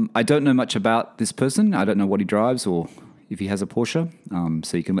 I don't know much about this person. I don't know what he drives or if he has a Porsche.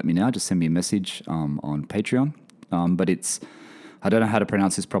 So you can let me know. Just send me a message on Patreon. But I don't know how to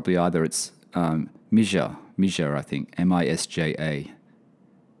pronounce this properly either. It's Misha, I think. Misja.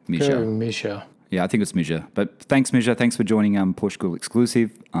 Misha. Yeah, I think it's Misha. But thanks, Misha. Thanks for joining Porsche Cooled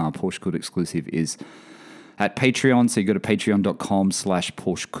Exclusive. Porsche Cooled Exclusive is at Patreon. So you go to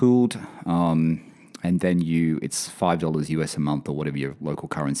patreon.com/Porsche Cooled. And then it's $5 US a month or whatever your local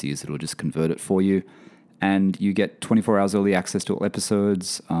currency is. It'll just convert it for you. And you get 24 hours early access to all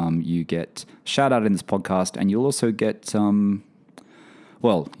episodes. You get shout out in this podcast. And you'll also get, you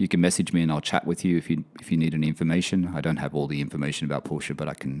can message me and I'll chat with you if you need any information. I don't have all the information about Porsche, but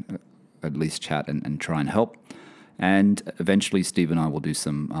I can at least chat and try and help. And eventually Steve and I will do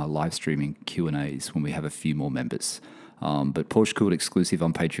some live streaming Q&As when we have a few more members. But Porsche Cooled Exclusive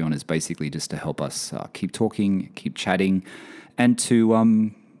on Patreon is basically just to help us keep talking, keep chatting, and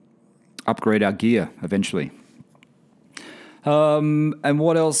to upgrade our gear eventually. And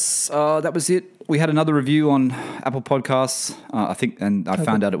what else? That was it. We had another review on Apple Podcasts, I think, and I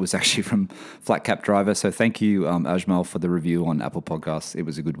found out it was actually from Flat Cap Driver. So thank you, Ajmal, for the review on Apple Podcasts. It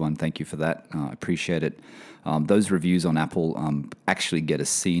was a good one. Thank you for that. I appreciate it. Those reviews on Apple actually get us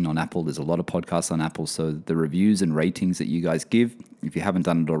seen on Apple. There's a lot of podcasts on Apple, so the reviews and ratings that you guys give, if you haven't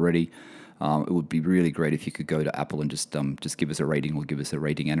done it already, it would be really great if you could go to Apple and just give us a rating or give us a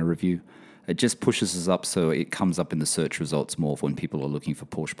rating and a review. It just pushes us up so it comes up in the search results more when people are looking for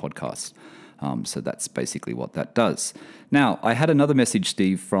Porsche podcasts. So that's basically what that does. Now, I had another message,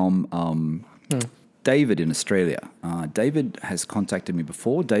 Steve, from David in Australia. David has contacted me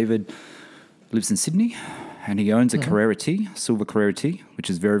before. David lives in Sydney, and he owns a Carrera T, silver Carrera T, which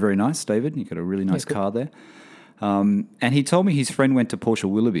is very, very nice, David. You've got a really nice car there. And he told me his friend went to Porsche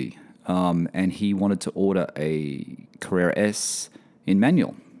Willoughby, and he wanted to order a Carrera S in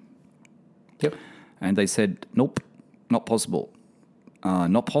manual. Yep. And they said, nope, not possible.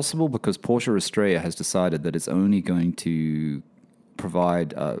 Not possible because Porsche Australia has decided that it's only going to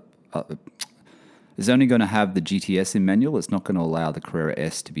provide, it's only going to have the GTS in manual. It's not going to allow the Carrera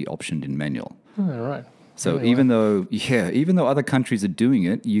S to be optioned in manual. Oh, right. So even though other countries are doing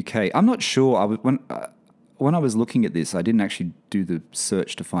it, UK, I'm not sure. When I was looking at this, I didn't actually do the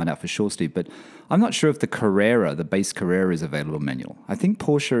search to find out for sure, Steve, but I'm not sure if the Carrera, the base Carrera, is available manual. I think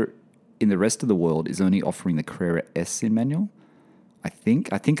Porsche in the rest of the world is only offering the Carrera S in manual. I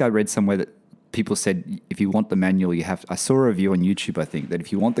think I read somewhere that people said if you want the manual, I saw a review on YouTube, I think, that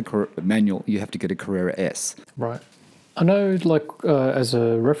if you want the manual, you have to get a Carrera S. Right. I know, as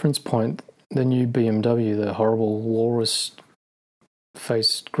a reference point, the new BMW, the horrible walrus-faced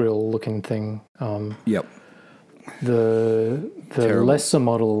grill-looking thing. Yep. The lesser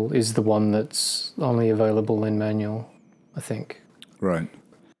model is the one that's only available in manual, I think. Right.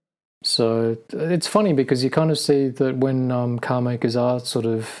 So it's funny because you kind of see that when car makers are sort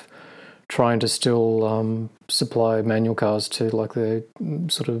of trying to still supply manual cars to like the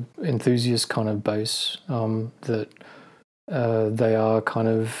sort of enthusiast kind of base, that they are kind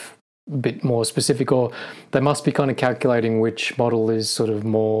of a bit more specific, or they must be kind of calculating which model is sort of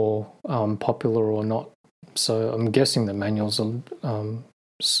more popular or not. So I'm guessing that manuals are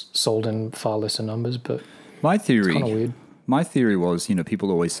sold in far lesser numbers, but my theory, it's kind of weird. My theory was, people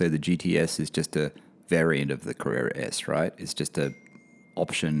always say the GTS is just a variant of the Carrera S, right? It's just a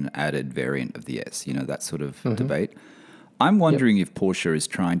option added variant of the S, that sort of debate. I'm wondering if Porsche is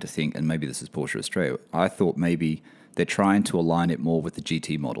trying to think, and maybe this is Porsche Australia, I thought maybe they're trying to align it more with the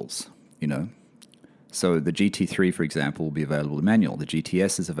GT models, So the GT3, for example, will be available in manual. The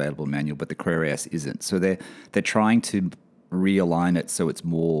GTS is available in manual, but the Carrera S isn't. So they're trying to realign it so it's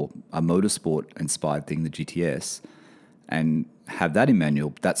more a motorsport-inspired thing, the GTS, and have that in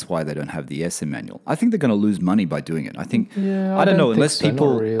manual. That's why they don't have the S in manual. I think they're going to lose money by doing it. I think, I don't know, unless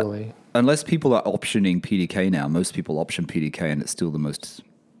people are optioning PDK now. Most people option PDK, and it's still the most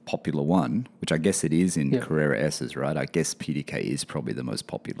popular one, which I guess it is in Carrera S's, right? I guess PDK is probably the most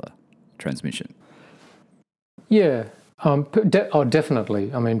popular transmission. Yeah,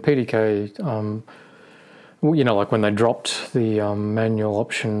 definitely. I mean, PDK, like when they dropped the manual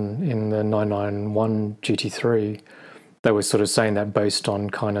option in the 991 GT3, they were sort of saying that based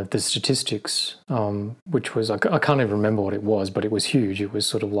on kind of the statistics, which was, I can't even remember what it was, but it was huge. It was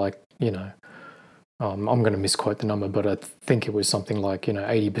sort of like, I'm going to misquote the number, but I think it was something like,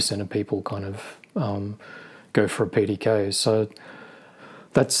 80% of people kind of go for a PDK. So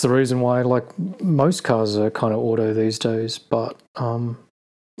that's the reason why, like, most cars are kind of auto these days. But,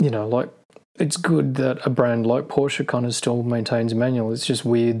 it's good that a brand like Porsche kind of still maintains manual. It's just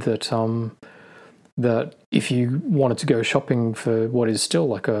weird that that if you wanted to go shopping for what is still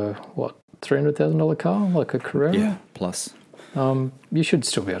like a, $300,000 car, like a Carrera? Yeah, plus. You should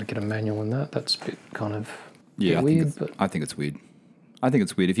still be able to get a manual in that. That's a bit kind of weird. but I think it's weird. I think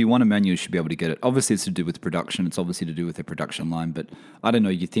it's weird. If you want a manual, you should be able to get it. Obviously, it's to do with production. It's obviously to do with the production line. But I don't know.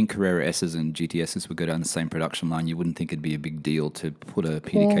 You think Carrera S's and GTS's would go down the same production line. You wouldn't think it'd be a big deal to put a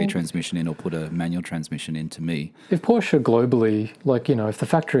PDK transmission in or put a manual transmission in, to me. If Porsche globally, like, if the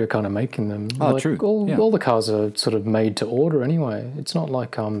factory are kind of making them, true. All the cars are sort of made to order anyway. It's not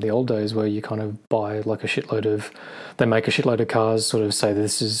like the old days where you kind of buy like they make a shitload of cars, sort of say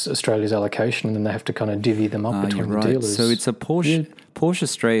this is Australia's allocation, and then they have to kind of divvy them up between the dealers. So it's a Porsche. Yeah. Porsche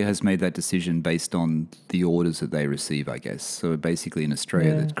Australia has made that decision based on the orders that they receive, I guess. So basically in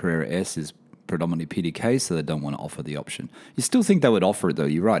Australia, the Carrera S is predominantly PDK, so they don't want to offer the option. You still think they would offer it, though.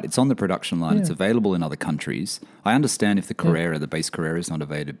 You're right. It's on the production line. It's available in other countries. I understand if the Carrera, the base Carrera, is not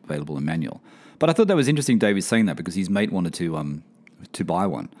available in manual. But I thought that was interesting, David, saying that, because his mate wanted to buy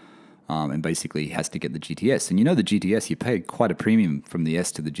one. And basically he has to get the GTS. And the GTS, you pay quite a premium from the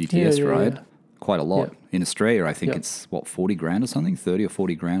S to the GTS, right? Yeah. Quite a lot. In Australia, I think it's 40 grand or something, 30 or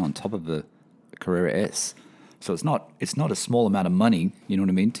 40 grand on top of the Carrera S. So it's not a small amount of money, you know what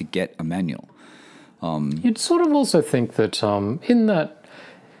I mean, to get a manual. You'd sort of also think that in that,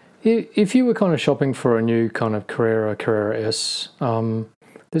 if you were kind of shopping for a new kind of Carrera S,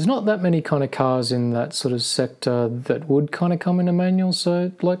 there's not that many kind of cars in that sort of sector that would kind of come in a manual.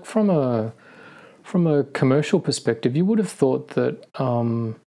 So like from a commercial perspective, you would have thought that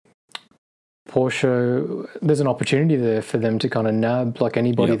Porsche, there's an opportunity there for them to kind of nab like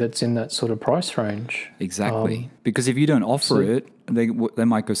anybody that's in that sort of price range. Exactly. Because if you don't offer it, they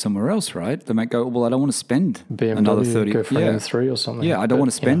might go somewhere else, right? They might go, well, I don't want to spend BMW, another 30. Go for an M3 or something. Yeah, I don't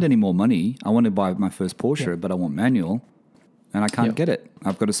want to spend any more money. I want to buy my first Porsche, but I want manual, and I can't get it.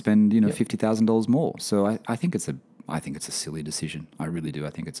 I've got to spend $50,000 more. So I think it's a silly decision. I really do. I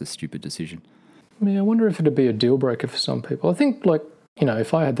think it's a stupid decision. Yeah, I wonder if it'd be a deal breaker for some people. I think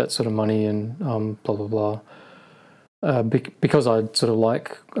if I had that sort of money and blah, blah, blah, because I sort of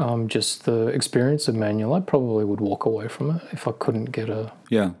like just the experience of manual, I probably would walk away from it if I couldn't get a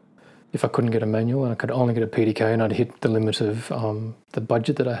manual and I could only get a PDK and I'd hit the limit of the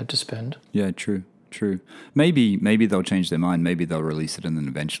budget that I had to spend. Yeah, true. Maybe they'll change their mind. Maybe they'll release it and then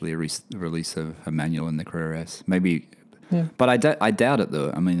eventually release a manual in the Carrera S. Maybe. Yeah. But I doubt it,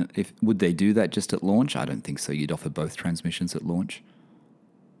 though. I mean, would they do that just at launch? I don't think so. You'd offer both transmissions at launch.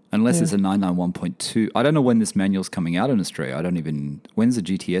 Unless it's a 991.2. I don't know when this manual's coming out in Australia. When's the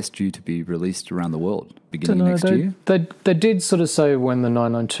GTS due to be released around the world? Beginning next year? They did sort of say when the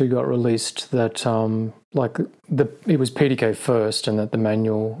 992 got released that it was PDK first and that the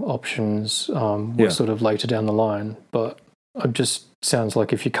manual options were sort of later down the line. But it just sounds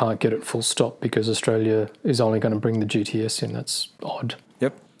like if you can't get it full stop because Australia is only going to bring the GTS in, that's odd.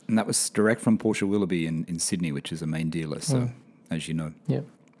 Yep. And that was direct from Porsche Willoughby in Sydney, which is a main dealer, so as you know. Yeah.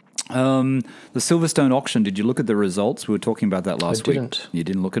 The Silverstone auction, did you look at the results? We were talking about that last week. You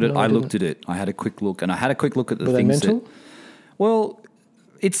didn't look at it? No, I looked at it. I had a quick look, and I had a quick look at the things. Were they mental? Well,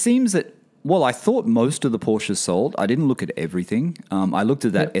 it seems that, I thought most of the Porsches sold. I didn't look at everything. I looked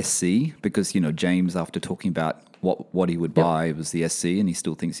at that SC because, James, after talking about what he would buy, it was the SC, and he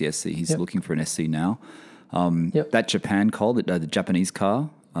still thinks the SC. He's looking for an SC now. That Japan car, the Japanese car,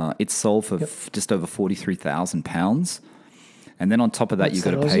 it sold for just over £43,000. And then on top of that, you've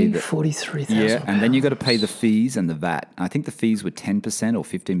got to pay the $43,000. Yeah, and then you've got to pay the fees and the VAT. I think the fees were 10% or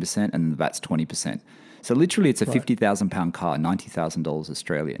 15%, and the VAT's 20%. So literally, it's a £50,000 car, $90,000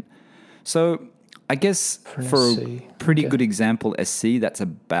 Australian. So I guess for a pretty good example, SC, that's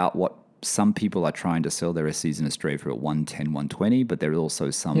about what some people are trying to sell their SCs in Australia for at 110, 120, but there are also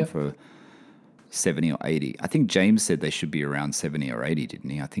some for 70 or 80. I think James said they should be around 70 or 80,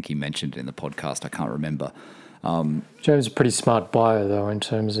 didn't he? I think he mentioned it in the podcast. I can't remember. James is a pretty smart buyer, though, in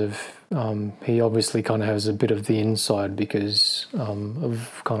terms of he obviously kind of has a bit of the inside because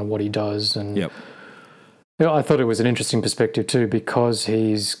of kind of what he does. And I thought it was an interesting perspective too because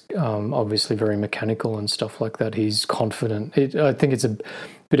he's obviously very mechanical and stuff like that. He's confident. I think it's a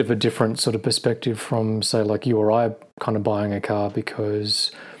bit of a different sort of perspective from, say, like you or I kind of buying a car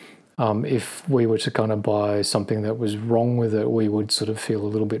because if we were to kind of buy something that was wrong with it, we would sort of feel a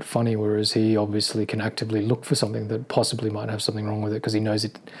little bit funny, whereas he obviously can actively look for something that possibly might have something wrong with it because he knows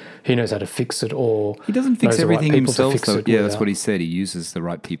how to fix it, or he doesn't fix everything himself. So that's what he said. He uses the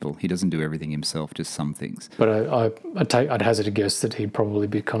right people. He doesn't do everything himself, just some things. But I'd hazard a guess that he'd probably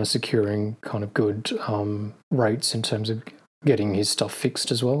be kind of securing kind of good rates in terms of getting his stuff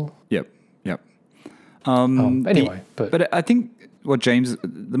fixed as well. Yep. Anyway, but I think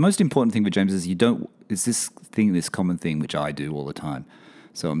the most important thing for James is this common thing which I do all the time.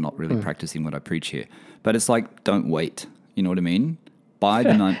 So I'm not really practicing what I preach here, but it's like, don't wait. You know what I mean? buy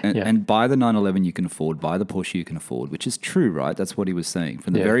the Yeah. and buy the 911 you can afford, buy the Porsche you can afford, which is true, right? That's what he was saying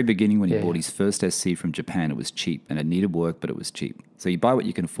from the very beginning when he bought his first SC from Japan. It was cheap and it needed work, but it was cheap. So you buy what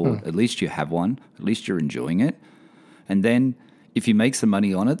you can afford. At least you have one. At least you're enjoying it. And then if you make some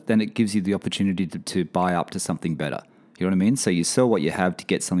money on it, then it gives you the opportunity to buy up to something better. You know what I mean? So you sell what you have to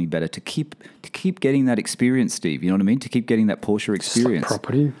get something better, to keep getting that experience, Steve. You know what I mean? To keep getting that Porsche experience. It's like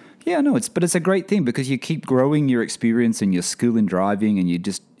property. Yeah, no, it's a great thing because you keep growing your experience and your skill in driving, and you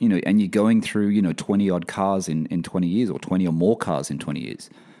just, and you're going through, 20 odd cars in 20 years, or 20 or more cars in 20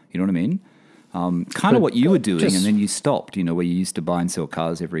 years. You know what I mean? Kind of what you were doing, and then you stopped, where you used to buy and sell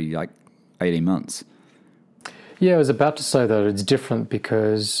cars every 18 months. Yeah, I was about to say that it's different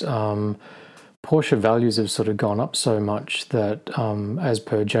because Porsche values have sort of gone up so much that, as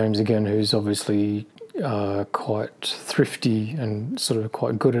per James again, who's obviously quite thrifty and sort of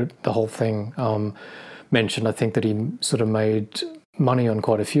quite good at the whole thing, mentioned, I think, that he sort of made money on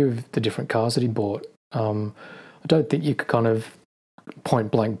quite a few of the different cars that he bought. I don't think you could kind of point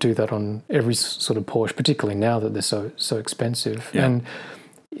blank do that on every sort of Porsche, particularly now that they're so expensive. Yeah.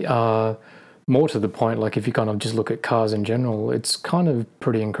 And more to the point, like if you kind of just look at cars in general, it's kind of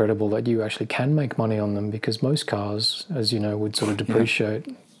pretty incredible that you actually can make money on them, because most cars, as you know, would sort of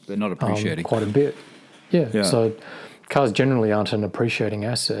depreciate. They're not appreciating quite a bit. Yeah. So cars generally aren't an appreciating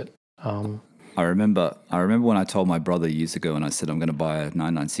asset. I remember when I told my brother years ago, and I said I'm going to buy a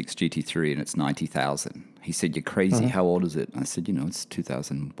 996 GT3 and it's 90,000. He said, "You're crazy. How old is it?" And I said, "It's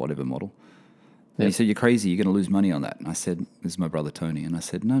 2000 whatever model." And he said, "You're crazy. You're going to lose money on that." And I said, "This is my brother Tony." And I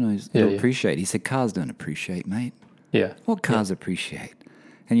said, "No, it'll appreciate." He said, "Cars don't appreciate, mate." Yeah. What cars appreciate?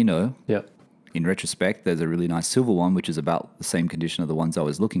 And in retrospect, there's a really nice silver one, which is about the same condition of the ones I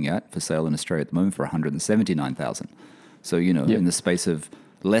was looking at for sale in Australia at the moment for 179,000. So, in the space of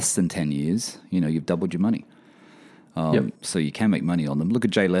less than 10 years, you've doubled your money. So you can make money on them. Look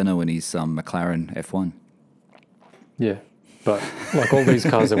at Jay Leno and his McLaren F1. Yeah. But like all these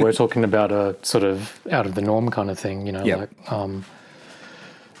cars that we're talking about are sort of out of the norm kind of thing,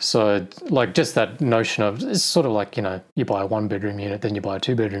 so like just that notion of, it's sort of like, you buy a 1-bedroom unit, then you buy a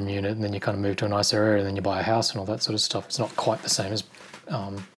 2-bedroom unit, and then you kind of move to a nicer area, and then you buy a house and all that sort of stuff. It's not quite the same as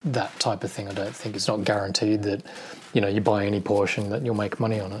that type of thing, I don't think. It's not guaranteed that, you buy any Porsche and that you'll make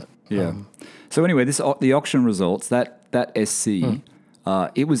money on it. Yeah. So anyway, the auction results, that SC,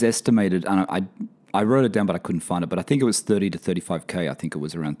 it was estimated, and I wrote it down, but I couldn't find it. But I think it was 30 to 35K. I think it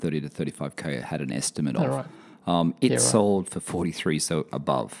was around 30 to 35K. It had an estimate of. Right. It sold for 43, so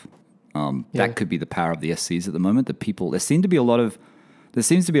above. That could be the power of the SCs at the moment. There seems to be a lot of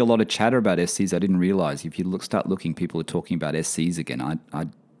chatter about SCs. I didn't realize. If you start looking, people are talking about SCs again.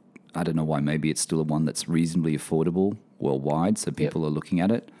 I don't know why. Maybe it's still one that's reasonably affordable worldwide, so people are looking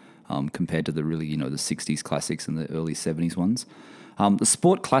at it compared to the really the 60s classics and the early 70s ones. The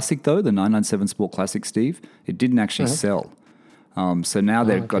Sport Classic, though, the 997 Sport Classic, Steve, it didn't actually sell. So now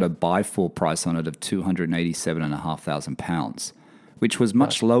they've got a buy-for price on it of £287,500, which was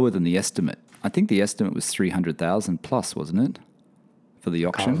much lower than the estimate. I think the estimate was 300,000 plus, wasn't it, for the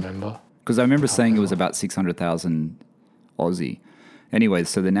auction? Can't remember. Because I remember saying it was about 600,000 Aussie. Anyway,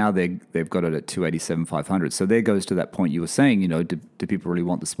 so they've got it at 287,500. So there goes to that point you were saying, do people really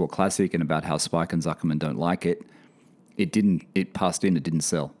want the Sport Classic, and about how Spike and Zuckerman don't like it. It passed in, it didn't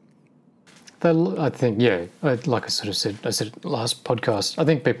sell. I think, like I sort of said, last podcast, I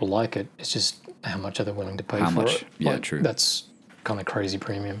think people like it. It's just how much are they willing to pay for it? How much? Yeah, true. That's kind of crazy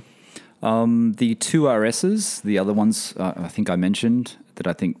premium. The two RSs, the other ones, I think I mentioned that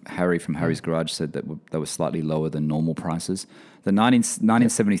I think Harry from Harry's Garage said that they were slightly lower than normal prices. The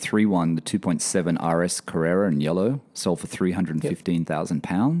 1973 one, the 2.7 RS Carrera in yellow, sold for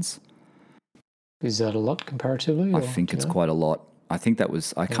 £315,000. Is that a lot comparatively? I think it's quite a lot. I think that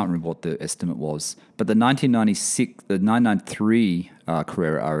was, I can't remember what the estimate was, but the 1996, the 993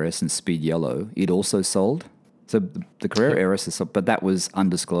 Carrera RS in speed yellow, it also sold. So the Carrera RS is sold, but that was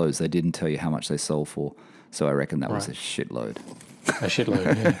undisclosed. They didn't tell you how much they sold for. So I reckon that was a shitload. A shitload,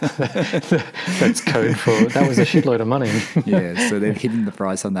 yeah. That's code for, that was a shitload of money. Yeah, so they've hidden the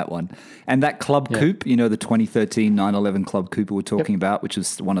price on that one. And that Club Coupe, the 2013 911 Club Coupe we were talking about, which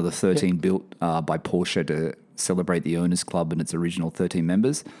was one of the 13 built by Porsche to celebrate the Owners Club and its original 13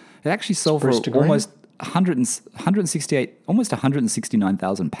 members. It actually sold for almost 168, almost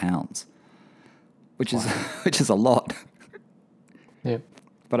 £169,000, which is a lot. Yeah.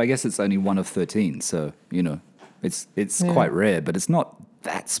 But I guess it's only one of 13, so it's quite rare, but it's not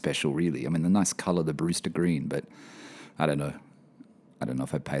that special really. I mean, the nice color, the Brewster green, but I don't know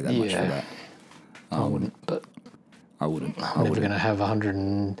if I'd pay that much for that. I wouldn't, but I wouldn't. I'm never going to have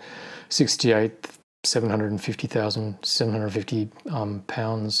 168 750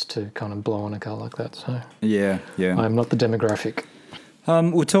 pounds to kind of blow on a car like that. So Yeah. I'm not the demographic.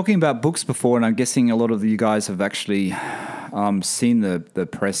 We're talking about books before, and I'm guessing a lot of you guys have actually seen the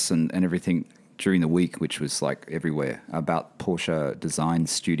press and everything during the week, which was like everywhere, about Porsche Design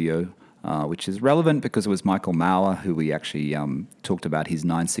Studio, which is relevant because it was Michael Mauer, who we actually talked about his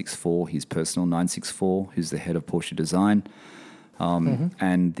 964, his personal 964, who's the head of Porsche Design,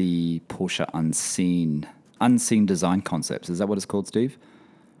 and the Porsche Unseen Design Concepts. Is that what it's called, Steve?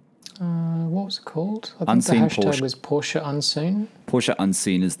 What was it called? I think Unseen the hashtag Porsche. was Porsche Unseen. Porsche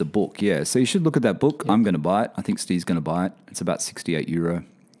Unseen is the book, yeah. So you should look at that book. I'm going to buy it. I think Steve's going to buy it. It's about €68.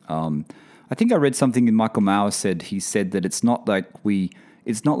 I think I read something in Michael Mauer said. He said that it's not like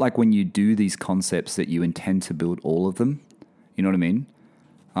when you do these concepts that you intend to build all of them. You know what I mean?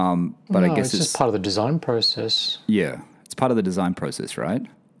 But No, I guess it's just part of the design process. yeah, it's part of the design process, right?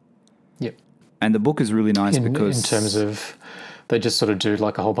 Yep. And the book is really nice because In terms of, they just sort of do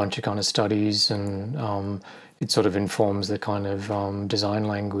like a whole bunch of kind of studies, and it sort of informs the kind of design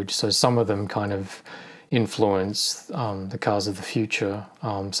language. So some of them kind of influence the cars of the future.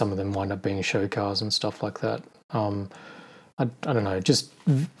 Some of them wind up being show cars and stuff like that. I don't know, just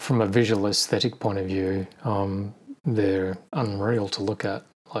from a visual aesthetic point of view, they're unreal to look at.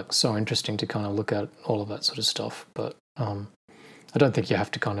 Like, so interesting to kind of look at all of that sort of stuff. But I don't think you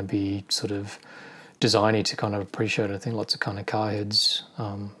have to kind of be sort of designy to kind of appreciate it. I think lots of kind of car heads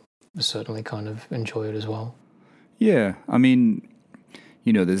certainly kind of enjoy it as well. yeah, I mean,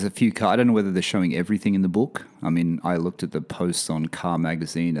 you know, there's a few I don't know whether they're showing everything in the book. I mean, I looked at the posts on Car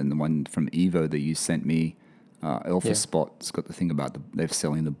Magazine and the one from Evo that you sent me. Alpha Spot's got the thing about they're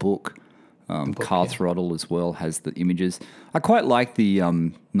selling the book. Car Throttle as well has the images. I quite like the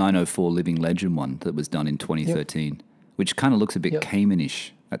 904 Living Legend one that was done in 2013, which kind of looks a bit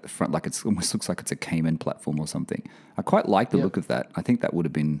Cayman-ish at the front, like it almost looks like it's a Cayman platform or something. I quite like the look of that. I think that would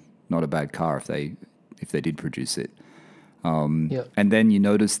have been not a bad car if they did produce it. And then you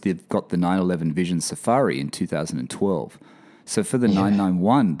notice they've got the 911 Vision Safari in 2012. So for the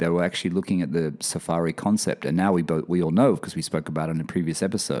 991, they were actually looking at the Safari concept, and now we all know, because we spoke about it in a previous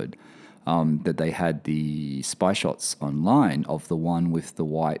episode, that they had the spy shots online of the one with the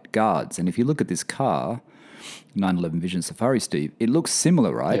white guards. And if you look at this car, 911 Vision Safari, Steve, it looks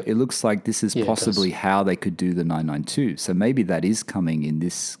similar, right? Yep. It looks like this is possibly how they could do the 992. So maybe that is coming in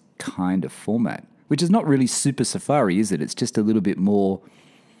this kind of format, which is not really super Safari, is it? It's just a little bit more,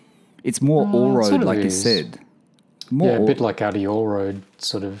 it's more all-road, sort of like you is. said. A bit like Audi all-road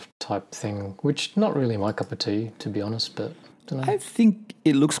sort of type thing, which not really my cup of tea, to be honest, but I don't know. I think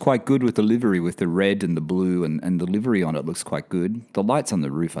it looks quite good with the livery, with the red and the blue, and the livery on it looks quite good. The lights on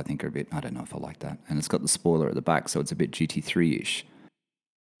the roof, I think, are a bit, I don't know if I like that. And it's got the spoiler at the back, so it's a bit GT3-ish.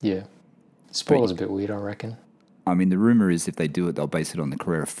 Yeah. Spoiler's a bit weird, I reckon. I mean, the rumor is if they do it, they'll base it on the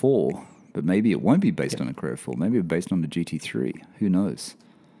Carrera 4, but maybe it won't be based on a Carrera 4. Maybe it's based on the GT3. Who knows?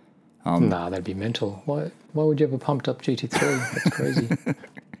 Nah, that'd be mental. Why would you have a pumped up GT3? That's crazy.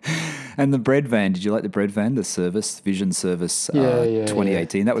 And the bread van, did you like the bread van, the Vision Service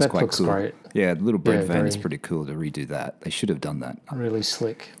 2018? That was quite looks cool. Great. Yeah, the little bread van is pretty cool to redo that. They should have done that. Really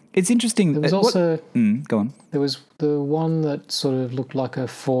slick. It's interesting. There was also... go on. There was the one that sort of looked like a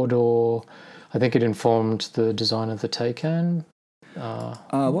four-door... I think it informed the design of the Taycan.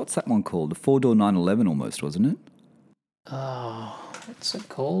 What's that one called? The four-door 911 almost, wasn't it? What's it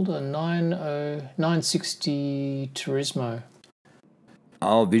called? A 960 Turismo.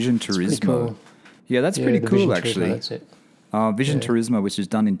 Oh, Vision Turismo. Cool. Yeah, that's pretty cool, Vision actually. Turismo, that's it. Vision Turismo, which was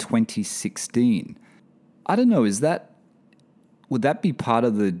done in 2016. I don't know, would that be part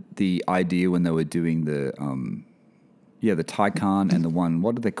of the idea when they were doing the Taycan and the one,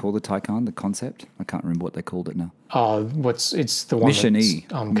 what did they call the Taycan, the concept? I can't remember what they called it now. It's the one Mission that's E.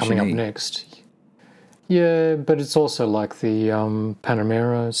 coming Mission up E. next. Yeah, but it's also like the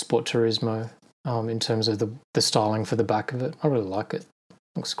Panamera Sport Turismo in terms of the styling for the back of it. I really like it.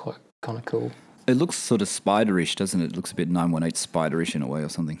 Looks quite kind of cool. It looks sort of Spider-ish, doesn't it? It looks a bit 918 Spider-ish in a way or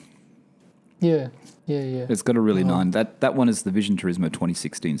something. Yeah. It's got a really that one is the Vision Turismo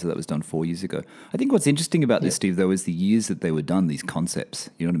 2016, so that was done 4 years ago. I think what's interesting about this, Steve, though, is the years that they were done, these concepts.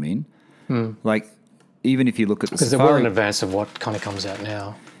 You know what I mean? Like, even if you look at the Because they're Safari... well in advance of what kind of comes out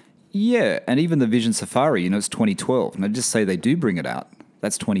now. Yeah, and even the Vision Safari, it's 2012. And I just say they do bring it out.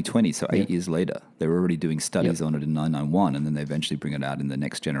 That's 2020, so 8 years later. They were already doing studies on it in 991, and then they eventually bring it out in the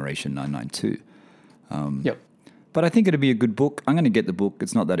next generation, 992. But I think it'd be a good book. I'm going to get the book.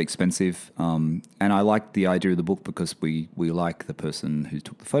 It's not that expensive. And I like the idea of the book because we like the person who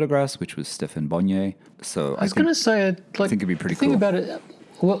took the photographs, which was Stéphane Bonnier. So I was going to say, I think it'd be pretty the thing cool. about it,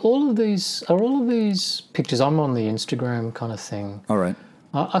 well, all of these pictures. I'm on the Instagram kind of thing. All right.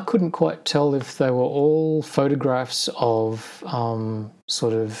 I couldn't quite tell if they were all photographs of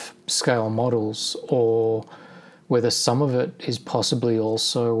sort of scale models, or whether some of it is possibly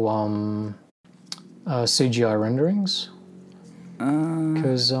also CGI renderings.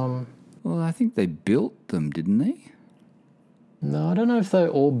 Because Well, I think they built them, didn't they? no, I don't know if they're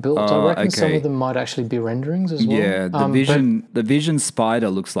all built. I Oh, reckon some okay. of them might actually be renderings as well. Yeah, the Vision Spider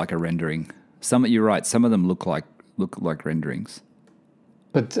looks like a rendering. You're right. Some of them look like renderings.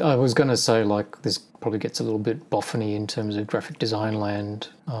 But I was going to say, like, this probably gets a little bit boffiny in terms of graphic design land,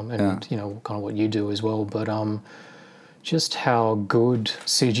 and you know, kind of what you do as well. But just how good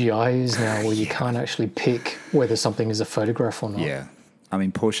CGI is now, where you can't actually pick whether something is a photograph or not. Yeah. I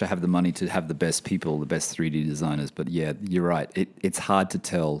mean, Porsche have the money to have the best people, the best 3D designers, but yeah, you're right. It's hard to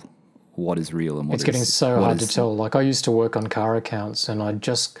tell what is real and what It's getting so hard to tell. Like, I used to work on car accounts, and I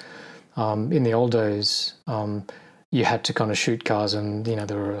just in the old days, you had to kind of shoot cars, and you know,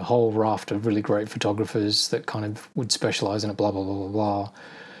 there were a whole raft of really great photographers that kind of would specialize in it, blah blah blah blah blah.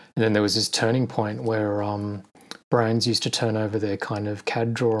 And then there was this turning point where brands used to turn over their kind of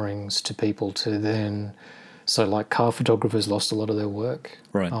CAD drawings to people to then, so like car photographers lost a lot of their work,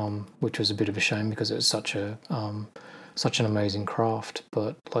 Right. which was a bit of a shame because it was such an amazing craft.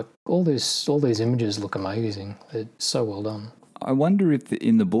 But like all these images look amazing. They're so well done. I wonder if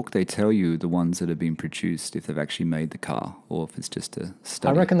in the book they tell you the ones that have been produced, if they've actually made the car or if it's just a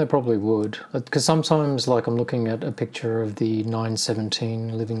study. I reckon they probably would, because sometimes, like, I'm looking at a picture of the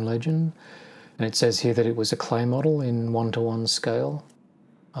 917 Living Legend, and it says here that it was a clay model in 1:1 scale.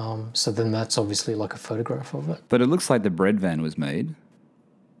 So then that's obviously like a photograph of it. But it looks like the bread van was made.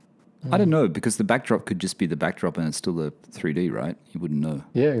 I don't know, because the backdrop could just be the backdrop and it's still a 3D, right? You wouldn't know.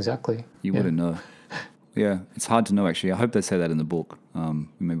 Yeah, exactly. You wouldn't know. Yeah, it's hard to know, actually. I hope they say that in the book.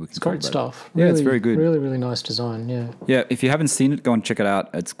 Maybe we can. It's great stuff. Yeah, Really, it's very good. Really, really nice design. Yeah. Yeah, if you haven't seen it, go and check it out.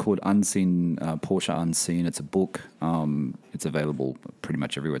 It's called Unseen, Porsche Unseen. It's a book. It's available pretty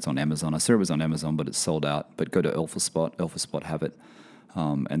much everywhere. It's on Amazon. I saw it was on Amazon, but it's sold out. But go to Alphaspot. Alphaspot have it.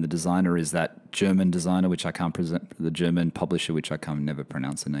 And the designer is that German designer, which I can't present, the German publisher, which I can never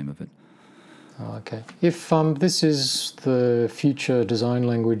pronounce the name of it. Oh, okay. If this is the future design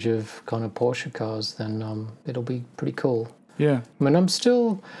language of kind of Porsche cars, then it'll be pretty cool. Yeah. I mean,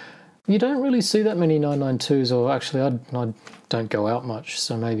 you don't really see that many 992s, or actually I don't go out much,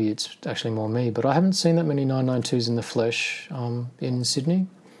 so maybe it's actually more me, but I haven't seen that many 992s in the flesh in Sydney.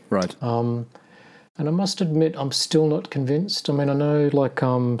 Right. And I must admit, I'm still not convinced. I mean, I know like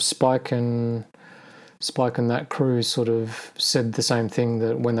Spike and that crew sort of said the same thing,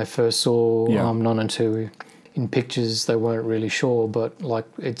 that when they first saw 992 in pictures, they weren't really sure, but like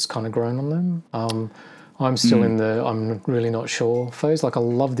it's kind of grown on them. I'm still in the I'm really not sure phase. Like, I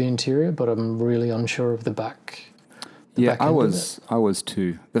love the interior, but I'm really unsure of the back. I was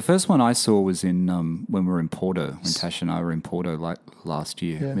too. The first one I saw was in when we were in Porto, when Tash and I were in Porto like last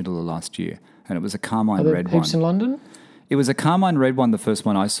year, middle of last year, and it was a carmine red one. Heaps in London? It was a carmine red one, the first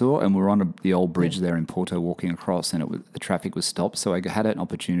one I saw, and we were on the old bridge there in Porto walking across, and the traffic was stopped, so I had an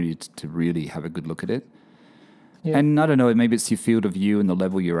opportunity to really have a good look at it. Yeah. And I don't know, maybe it's your field of view and the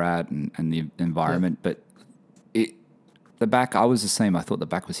level you're at and the environment, but the back, I was the same. I thought the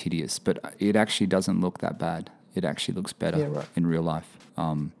back was hideous, but it actually doesn't look that bad. It actually looks better in real life.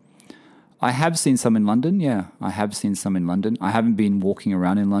 I have seen some in London, I have seen some in London. I haven't been walking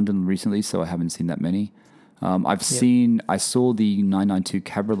around in London recently, so I haven't seen that many. I saw the 992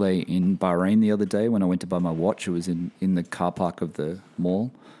 Cabriolet in Bahrain the other day when I went to buy my watch. It was in the car park of the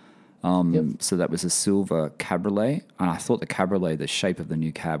mall. So that was a silver Cabriolet, and I thought the Cabriolet, the shape of the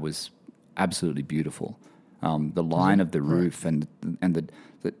new cab was absolutely beautiful. The line of the roof and the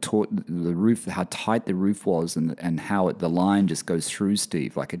roof, how tight the roof was, and how the line just goes through,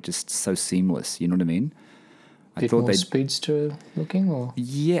 Steve, like it just so seamless. You know what I mean? I thought more speedster looking, or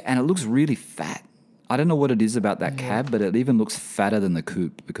and it looks really fat. I don't know what it is about that cab, but it even looks fatter than the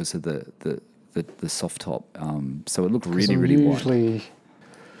coupe because of the soft top. So it looked really, really wide. Usually,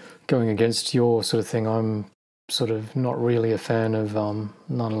 going against your sort of thing, I'm sort of not really a fan of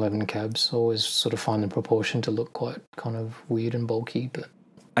 911 cabs. I always sort of find the proportion to look quite kind of weird and bulky. But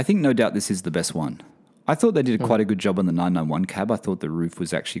I think no doubt this is the best one. I thought they did quite a good job on the 991 cab. I thought the roof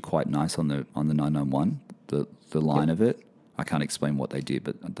was actually quite nice on the 991. The line of it, I can't explain what they did,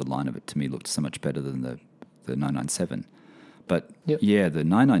 but the line of it to me looked so much better than the 997. But the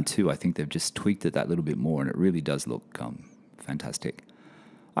 992, I think they've just tweaked it that little bit more, and it really does look fantastic.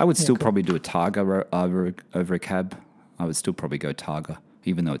 I would still probably do a Targa over a cab. I would still probably go Targa,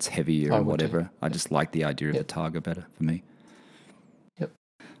 even though it's heavier and whatever. I just like the idea of the Targa better for me. Yep.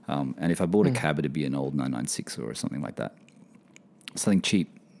 And if I bought a cab, it'd be an old 996 or something like that. Something cheap,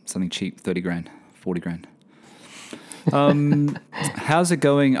 30 grand, 40 grand. How's it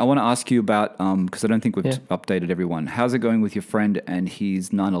going? I want to ask you about, because I don't think we've updated everyone. How's it going with your friend and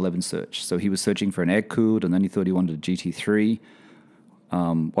his 911 search? So he was searching for an air-cooled and then he thought he wanted a GT3.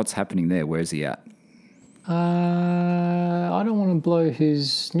 What's happening there? Where is he at? I don't want to blow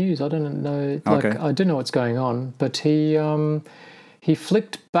his news. I don't know. Okay. I do know what's going on, but he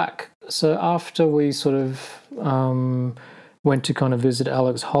flicked back. So after we sort of went to kind of visit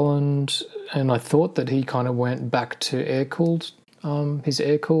Alex Holland, and I thought that he kind of went back to air-cooled, his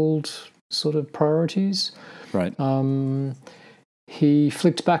air-cooled sort of priorities. Right. He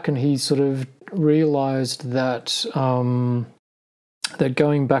flicked back and he sort of realised that that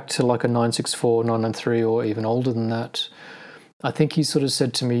going back to like a 964, 993 or even older than that, I think he sort of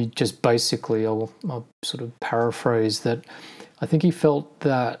said to me just basically, I'll sort of paraphrase that, I think he felt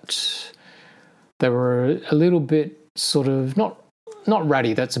that they were a little bit sort of, not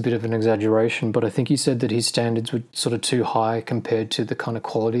ratty, that's a bit of an exaggeration, but I think he said that his standards were sort of too high compared to the kind of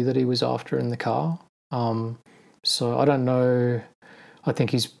quality that he was after in the car. So I don't know. I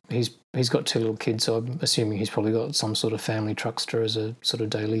think he's got 2 little kids, so I'm assuming he's probably got some sort of family truckster as a sort of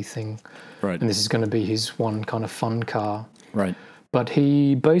daily thing. Right. And this is going to be his one kind of fun car. Right. But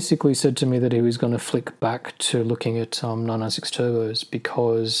he basically said to me that he was going to flick back to looking at 996 turbos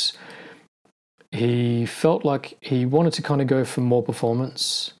because he felt like he wanted to kind of go for more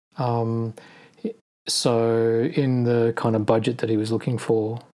performance. So in the kind of budget that he was looking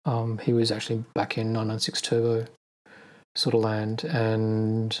for, he was actually back in 996 turbo sort of land,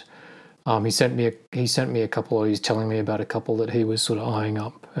 and he sent me a couple, or he's telling me about a couple that he was sort of eyeing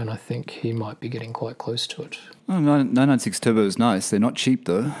up, and I think he might be getting quite close to it. Oh, 996 turbo is nice. They're not cheap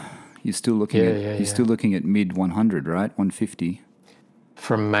though. You're still looking still looking at mid 100, right? 150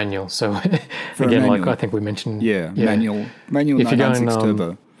 from manual. So For again, manual. like I think we mentioned, manual if you're 996 going,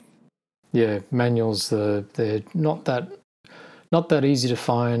 turbo. Yeah, manuals, they're not that easy to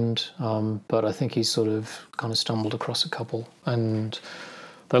find, but I think he's sort of kind of stumbled across a couple, and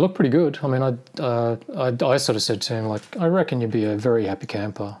they look pretty good. I mean, I sort of said to him, like, I reckon you'd be a very happy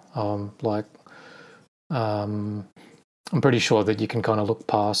camper. I'm pretty sure that you can kind of look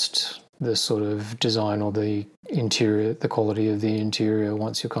past the sort of design or the interior, the quality of the interior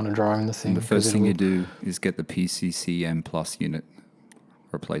once you're kind of driving the thing. And the first thing you do is get the PCC M Plus unit.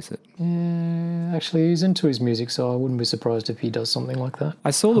 Replace it. Yeah, actually, he's into his music, so I wouldn't be surprised if he does something like that.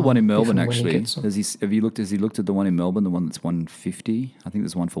 I saw the one in Melbourne if and when he actually. gets them. Has he looked at the one in Melbourne, the one that's 150? I think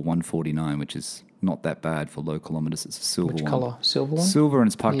there's one for 149, which is not that bad for low kilometers. It's a silver Which one. colour? Silver one? Silver, and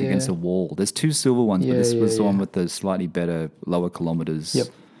it's parked Yeah. against a wall. There's 2 silver ones, but Yeah, this was the yeah, one yeah. with the slightly better lower kilometers. Yep.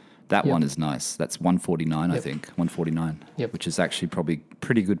 That Yep. one is nice. That's 149, I Yep. think. 149. Yep. Which is actually probably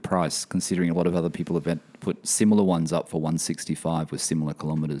pretty good price considering a lot of other people have put similar ones up for 165 with similar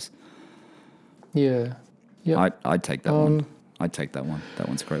kilometers. Yeah. Yep. I'd take that one. I'd take that one. That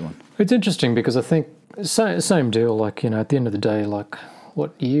one's a great one. It's interesting because I think same deal. Like, at the end of the day, like,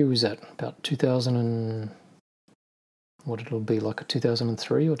 what year was that? About 2000 and what it'll be like a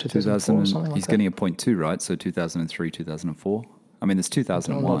 2003 or 2004 or something like he's that. getting a 0.2, right? So 2003, 2004. I mean, there's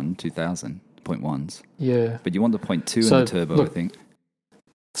 2001, 2000 0.1s. Yeah. But you want the 0.2 So, in the turbo, look, I think.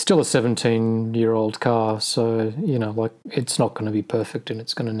 Still a 17-year-old car, so like it's not going to be perfect, and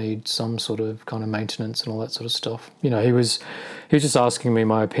it's going to need some sort of kind of maintenance and all that sort of stuff. He was just asking me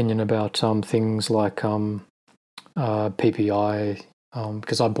my opinion about things like PPI,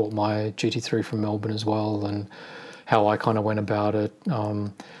 because I bought my GT3 from Melbourne as well, and how I kind of went about it.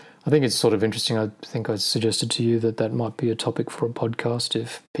 I think it's sort of interesting. I think I suggested to you that might be a topic for a podcast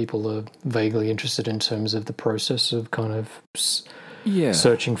if people are vaguely interested in terms of the process of kind of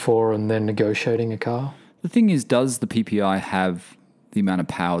searching for and then negotiating a car. The thing is, does the PPI have the amount of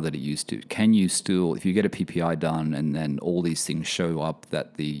power that it used to? Can you still, if you get a PPI done and then all these things show up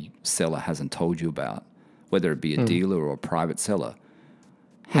that the seller hasn't told you about, whether it be a dealer or a private seller,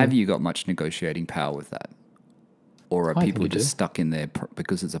 have you got much negotiating power with that? Or are people just stuck in there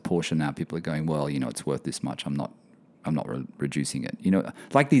because it's a Porsche now? People are going, well, it's worth this much. I'm not reducing it.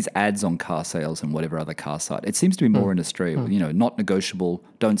 Like these ads on car sales and whatever other car site. It seems to be more in Australia. Not negotiable.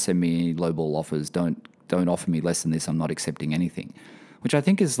 Don't send me any lowball offers. Don't offer me less than this. I'm not accepting anything. Which I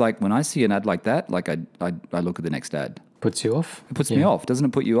think is like when I see an ad like that, like I look at the next ad. Puts you off? It puts me off. Doesn't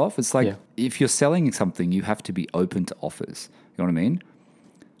it put you off? It's like if you're selling something, you have to be open to offers. You know what I mean?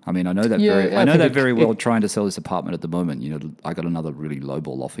 I mean, I know that very well. Trying to sell this apartment at the moment, I got another really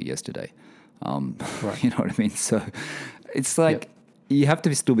lowball offer yesterday. Right. You know what I mean? So it's like you have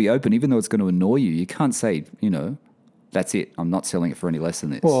to still be open, even though it's going to annoy you. You can't say, That's it. I'm not selling it for any less than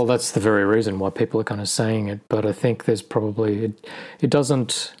this. Well, that's the very reason why people are kind of saying it. But I think there's probably it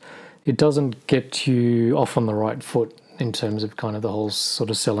doesn't get you off on the right foot in terms of kind of the whole sort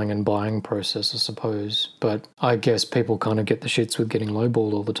of selling and buying process, I suppose. But I guess people kind of get the shits with getting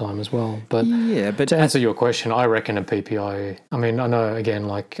lowballed all the time as well. But yeah, but to answer your question, I reckon a PPI. I mean, I know again,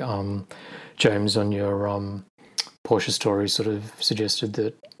 like James on your Porsche story sort of suggested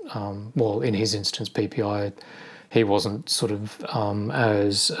that, well, in his instance, PPI, he wasn't sort of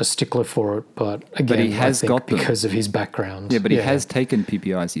as a stickler for it, but again, he has I think got them. because of his background. Yeah, but he has taken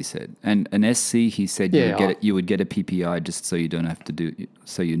PPIs. He said, and an SC. He said you would get a PPI just so you don't have to do,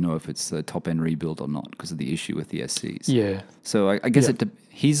 so you know if it's a top end rebuild or not because of the issue with the SCs. Yeah. So I guess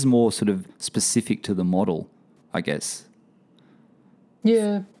he's more sort of specific to the model, I guess.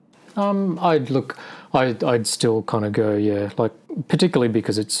 Yeah. I'd still kind of go, like particularly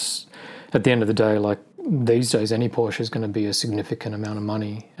because it's at the end of the day, like these days, any Porsche is going to be a significant amount of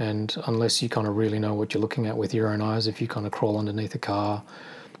money, and unless you kind of really know what you're looking at with your own eyes, if you kind of crawl underneath a car,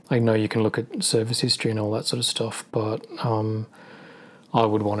 I know you can look at service history and all that sort of stuff, but I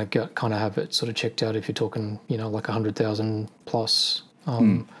would want to kind of have it sort of checked out if you're talking, like 100,000 plus,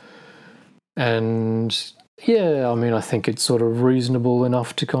 and. Yeah, I mean, I think it's sort of reasonable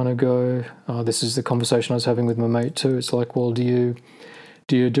enough to kind of go, this is the conversation I was having with my mate too. It's like, well, do you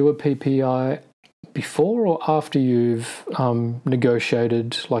do a PPI before or after you've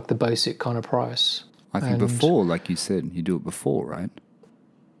negotiated like the basic kind of price? I think before, like you said, you do it before, right?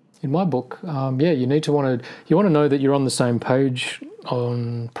 In my book, you need to want to know that you're on the same page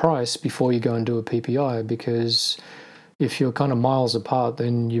on price before you go and do a PPI, because if you're kind of miles apart,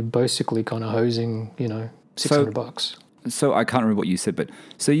 then you're basically kind of hosing, $600. So I can't remember what you said, but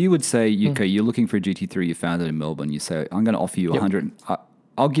so you would say, okay, you're looking for a GT3, you found it in Melbourne. You say, I'm going to offer you 100.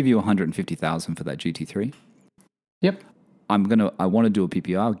 I'll give you 150,000 for that GT3. Yep. I want to do a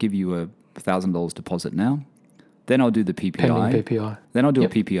PPI. I'll give you $1,000 deposit now. Then I'll do the PPI. Pending PPI. Then I'll do a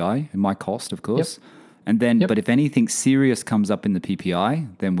PPI, and my cost, of course. Yep. And then, but if anything serious comes up in the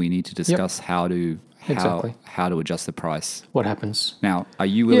PPI, then we need to discuss how to adjust the price. What happens? Now, are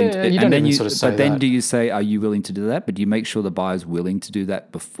you willing to... You don't even sort of say but then that. do you say, are you willing to do that? But do you make sure the buyer's willing to do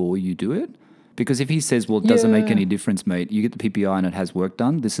that before you do it? Because if he says, well, it doesn't make any difference, mate, you get the PPI and it has work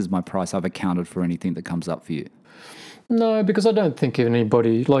done, this is my price, I've accounted for anything that comes up for you. No, because I don't think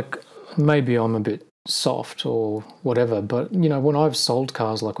anybody... Like, maybe I'm a bit soft or whatever, but, when I've sold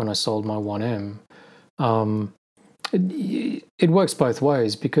cars, like when I sold my 1M, it works both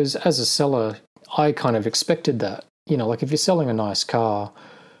ways, because as a seller... I kind of expected that, like if you're selling a nice car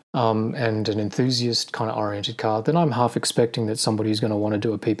and an enthusiast kind of oriented car, then I'm half expecting that somebody's going to want to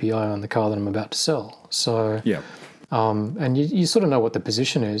do a PPI on the car that I'm about to sell. So, and you sort of know what the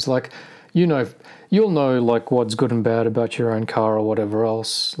position is. Like, you'll know like what's good and bad about your own car or whatever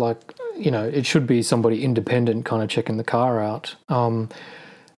else. Like, it should be somebody independent kind of checking the car out. So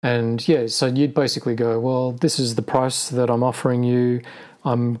you'd basically go, well, this is the price that I'm offering you.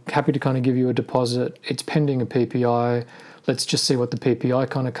 I'm happy to kind of give you a deposit. It's pending a PPI. Let's just see what the PPI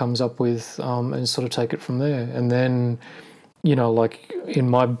kind of comes up with, and sort of take it from there. And then, like in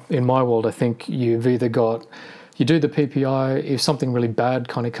my world, I think you've either got, you do the PPI. If something really bad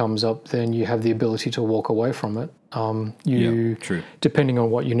kind of comes up, then you have the ability to walk away from it. True. Depending on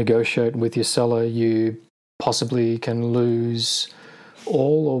what you negotiate with your seller, you possibly can lose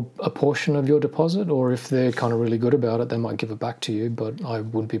all or a portion of your deposit, or if they're kind of really good about it, they might give it back to you. But I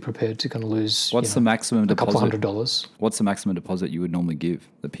would be prepared to kind of lose. What's the maximum deposit? A couple $100. What's the maximum deposit you would normally give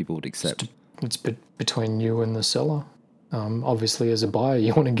that people would accept? It's between you and the seller. Obviously, as a buyer,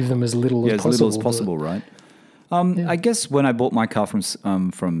 you want to give them as little as possible. As little as possible, right? I guess when I bought my car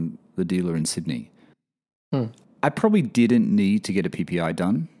from the dealer in Sydney, I probably didn't need to get a PPI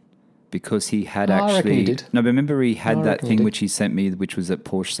done. Because he had I reckon he did. No, but remember he had that thing which he sent me, which was at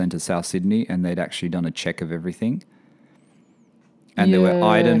Porsche Centre South Sydney, and they'd actually done a check of everything. And there were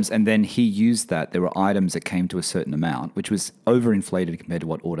items, and then he used that. There were items that came to a certain amount, which was overinflated compared to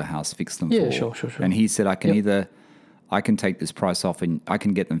what Autohouse fixed them for. Yeah, sure. And he said, I can take this price off and I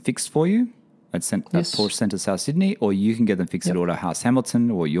can get them fixed for you at Porsche Centre South Sydney, or you can get them fixed at Autohouse Hamilton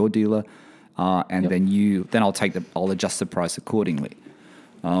or your dealer, and then I'll adjust the price accordingly.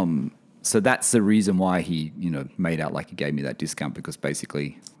 So that's the reason why he, made out like he gave me that discount, because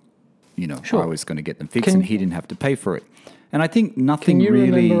basically, I was going to get them fixed and he didn't have to pay for it. And I think nothing really...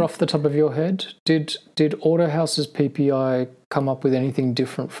 Can you remember off the top of your head, did Autohouse's PPI come up with anything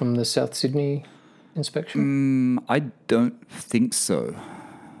different from the South Sydney inspection? I don't think so.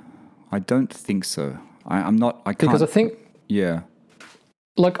 I'm not... I can't... Because I think... Yeah.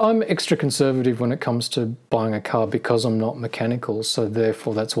 like I'm extra conservative when it comes to buying a car because I'm not mechanical, so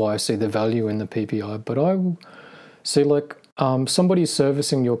therefore that's why I see the value in the PPI. But I see like somebody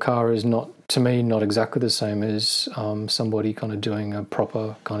servicing your car is not, to me, not exactly the same as somebody kind of doing a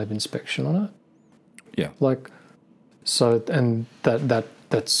proper kind of inspection on it. Yeah. Like, so, and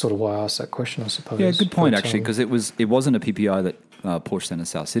that's sort of why I asked that question, I suppose. Yeah, good point actually, because it wasn't a PPI that Porsche Centre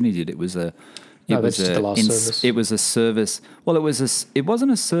South Sydney did. It was a that's just the last service. It was a service. Well, it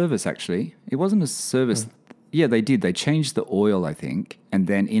wasn't a service actually. It wasn't a service. Yeah, they did. They changed the oil, I think, and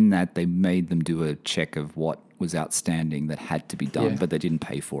then in that they made them do a check of what was outstanding that had to be done, but they didn't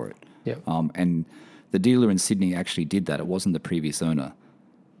pay for it. Yeah. And the dealer in Sydney actually did that. It wasn't the previous owner.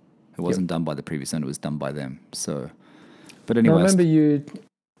 It wasn't done by the previous owner. It was done by them. So, but anyway,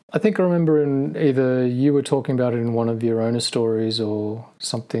 I think I remember in either you were talking about it in one of your owner stories or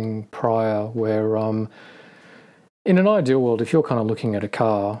something prior, where in an ideal world, if you're kind of looking at a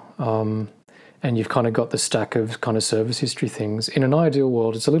car and you've kind of got the stack of kind of service history things, in an ideal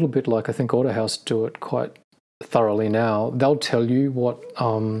world, it's a little bit like I think Autohouse do it quite thoroughly now. They'll tell you what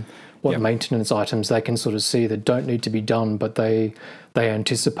maintenance items they can sort of see that don't need to be done, but they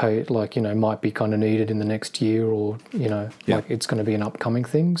anticipate like, you know, might be kind of needed in the next year, or, you know, like it's going to be an upcoming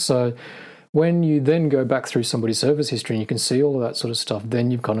thing. So when you then go back through somebody's service history and you can see all of that sort of stuff,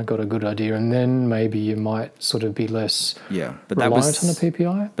 then you've kind of got a good idea, and then maybe you might sort of be less reliant on a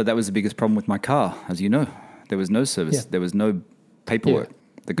PPI. But that was the biggest problem with my car, as you know. There was no service. Yeah. There was no paperwork. Yeah.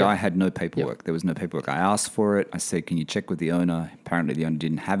 The guy had no paperwork. Yep. There was no paperwork. I asked for it. I said, can you check with the owner? Apparently the owner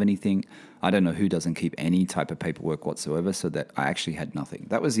didn't have anything. I don't know who doesn't keep any type of paperwork whatsoever, so that I actually had nothing.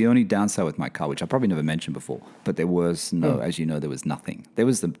 That was the only downside with my car, which I probably never mentioned before. But there was as you know, there was nothing. There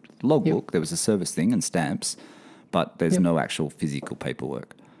was the logbook, there was a service thing and stamps, but there's no actual physical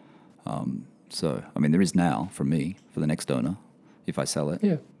paperwork. So, I mean, there is now from me for the next owner if I sell it.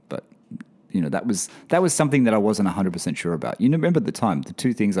 Yeah. But you know, that was something that I wasn't 100% sure about. You know, remember at the time, the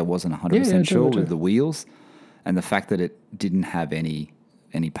two things I wasn't 100% sure were the wheels and the fact that it didn't have any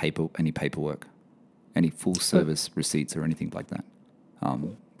paperwork, any full service receipts or anything like that.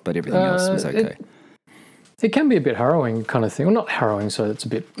 But everything else was okay. It can be a bit harrowing kind of thing. Well, not harrowing, so it's a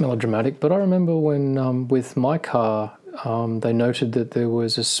bit melodramatic, but I remember when with my car, they noted that there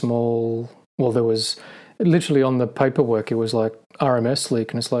was there was literally on the paperwork, it was like RMS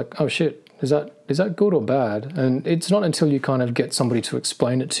leak, and it's like, oh shit, is that good or bad? And it's not until you kind of get somebody to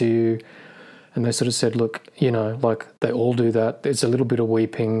explain it to you, and they sort of said, look, you know, like they all do that. It's a little bit of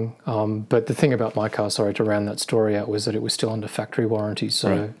weeping. But the thing about my car, sorry to round that story out, was that it was still under factory warranty,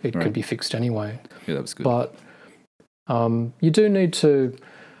 so it could be fixed anyway. Yeah, that was good. But you do need to,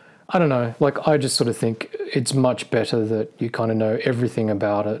 I don't know, like I just sort of think it's much better that you kind of know everything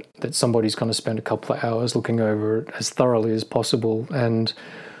about it, that somebody's going to spend a couple of hours looking over it as thoroughly as possible. And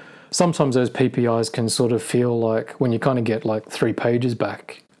sometimes those PPIs can sort of feel like when you kind of get like 3 pages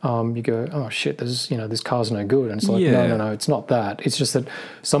back, you go, oh shit, this car's no good. And it's like, no, it's not that. It's just that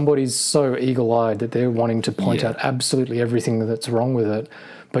somebody's so eagle-eyed that they're wanting to point out absolutely everything that's wrong with it.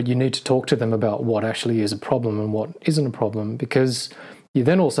 But you need to talk to them about what actually is a problem and what isn't a problem, because you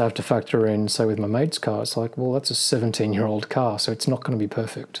then also have to factor in, say with my mate's car, it's like, well, that's a 17-year-old car, so it's not going to be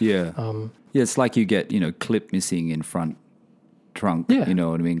perfect. Yeah. It's like you get, clip missing in front trunk, you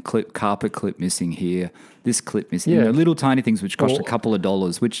know what I mean? Carpet clip missing here, this clip missing, little tiny things which cost a couple of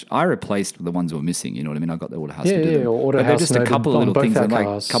dollars, which I replaced the ones that were missing, you know what I mean? I got the Autohouse to do them. Or but they're just a couple of little things, like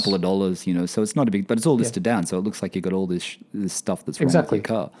a couple of dollars, so it's not a big, but it's all listed down, so it looks like you got all this stuff that's wrong with your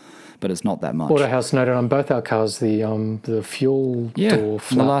car, but it's not that much. Autohouse noted on both our cars the fuel door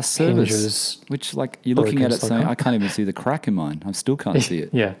flap the last service, hinges, which like you're looking at it saying, I can't even see the crack in mine. I still can't see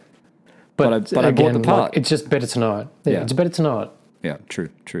it. Yeah. But I bought the part. Like, it's just better to know it. Yeah, it's better to know it. Yeah, true.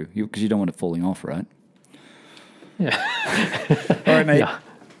 Because you don't want it falling off, right? Yeah. All right, mate. Yeah.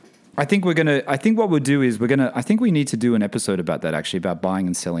 I think what we'll do is I think we need to do an episode about that, actually, about buying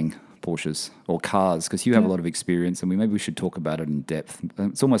and selling Porsches or cars, because you have a lot of experience, and maybe we should talk about it in depth.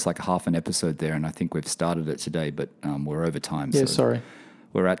 It's almost like half an episode there, and I think we've started it today, but we're over time. Yeah, so sorry.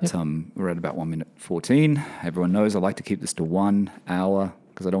 We're at about 1 minute 14. Everyone knows I like to keep this to 1 hour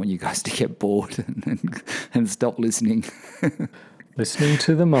because I don't want you guys to get bored and stop listening. Listening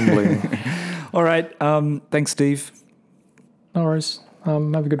to the mumbling. All right. Thanks, Steve. No worries.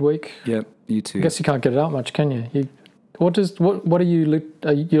 Have a good week. Yeah, you too. I guess you can't get it out much, can you? What are you?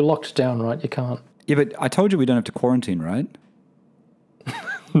 You're locked down, right? You can't. Yeah, but I told you we don't have to quarantine, right?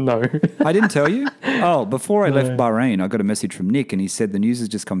 No. I didn't tell you? Oh, before I left Bahrain, I got a message from Nick, and he said the news has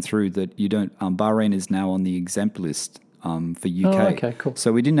just come through that Bahrain is now on the exempt list for UK. Oh, okay, cool.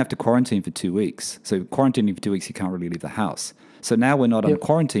 So we didn't have to quarantine for 2 weeks. So quarantining for 2 weeks, you can't really leave the house. So now we're not on Yep.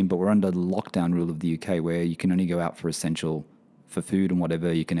 quarantine, but we're under the lockdown rule of the UK, where you can only go out for food and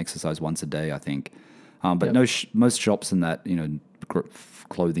whatever. You can exercise once a day, I think. But Yep. no, most shops and that,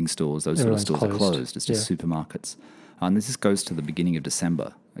 clothing stores, those Everyone's sort of stores are closed. closed. It's just supermarkets. And this goes to the beginning of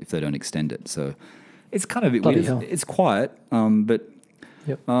December if they don't extend it. So it's kind of a bit Bloody weird. hell. It's quiet, but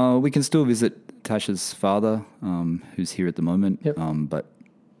Yep. we can still visit Tasha's father, who's here at the moment. Yep. But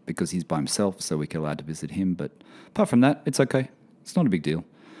because he's by himself, so we're allowed to visit him. But apart from that, it's okay. It's not a big deal.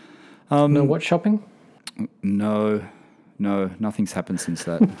 No what shopping? No, nothing's happened since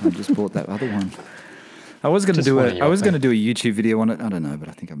that. I just bought that other one. I was going to Just do one a of your I was going to thing. do a YouTube video on it. I don't know, but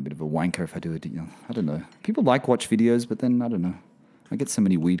I think I'm a bit of a wanker if I do it. I don't know. People watch videos, but then I don't know. I get so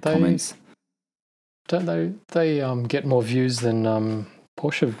many weird comments. Don't they get more views than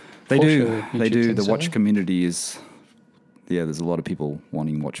Porsche? They Porsche do. YouTube They do. things, The don't watch they? community is. Yeah, there's a lot of people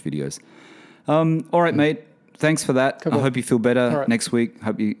wanting watch videos. All right, mate. Thanks for that. Cool. I hope you feel better All right. next week.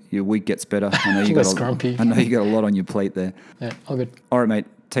 Hope your week gets better. I know you Less got grumpy. I know you got a lot on your plate there. Yeah, all good. All right, mate.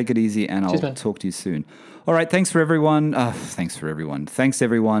 Take it easy, and Cheers, I'll man. talk to you soon. All right. Thanks everyone. Thanks,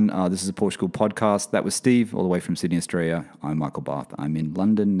 everyone. This is a Porsche School podcast. That was Steve, all the way from Sydney, Australia. I'm Michael Barth. I'm in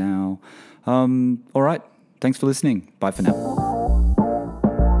London now. All right. Thanks for listening. Bye for now.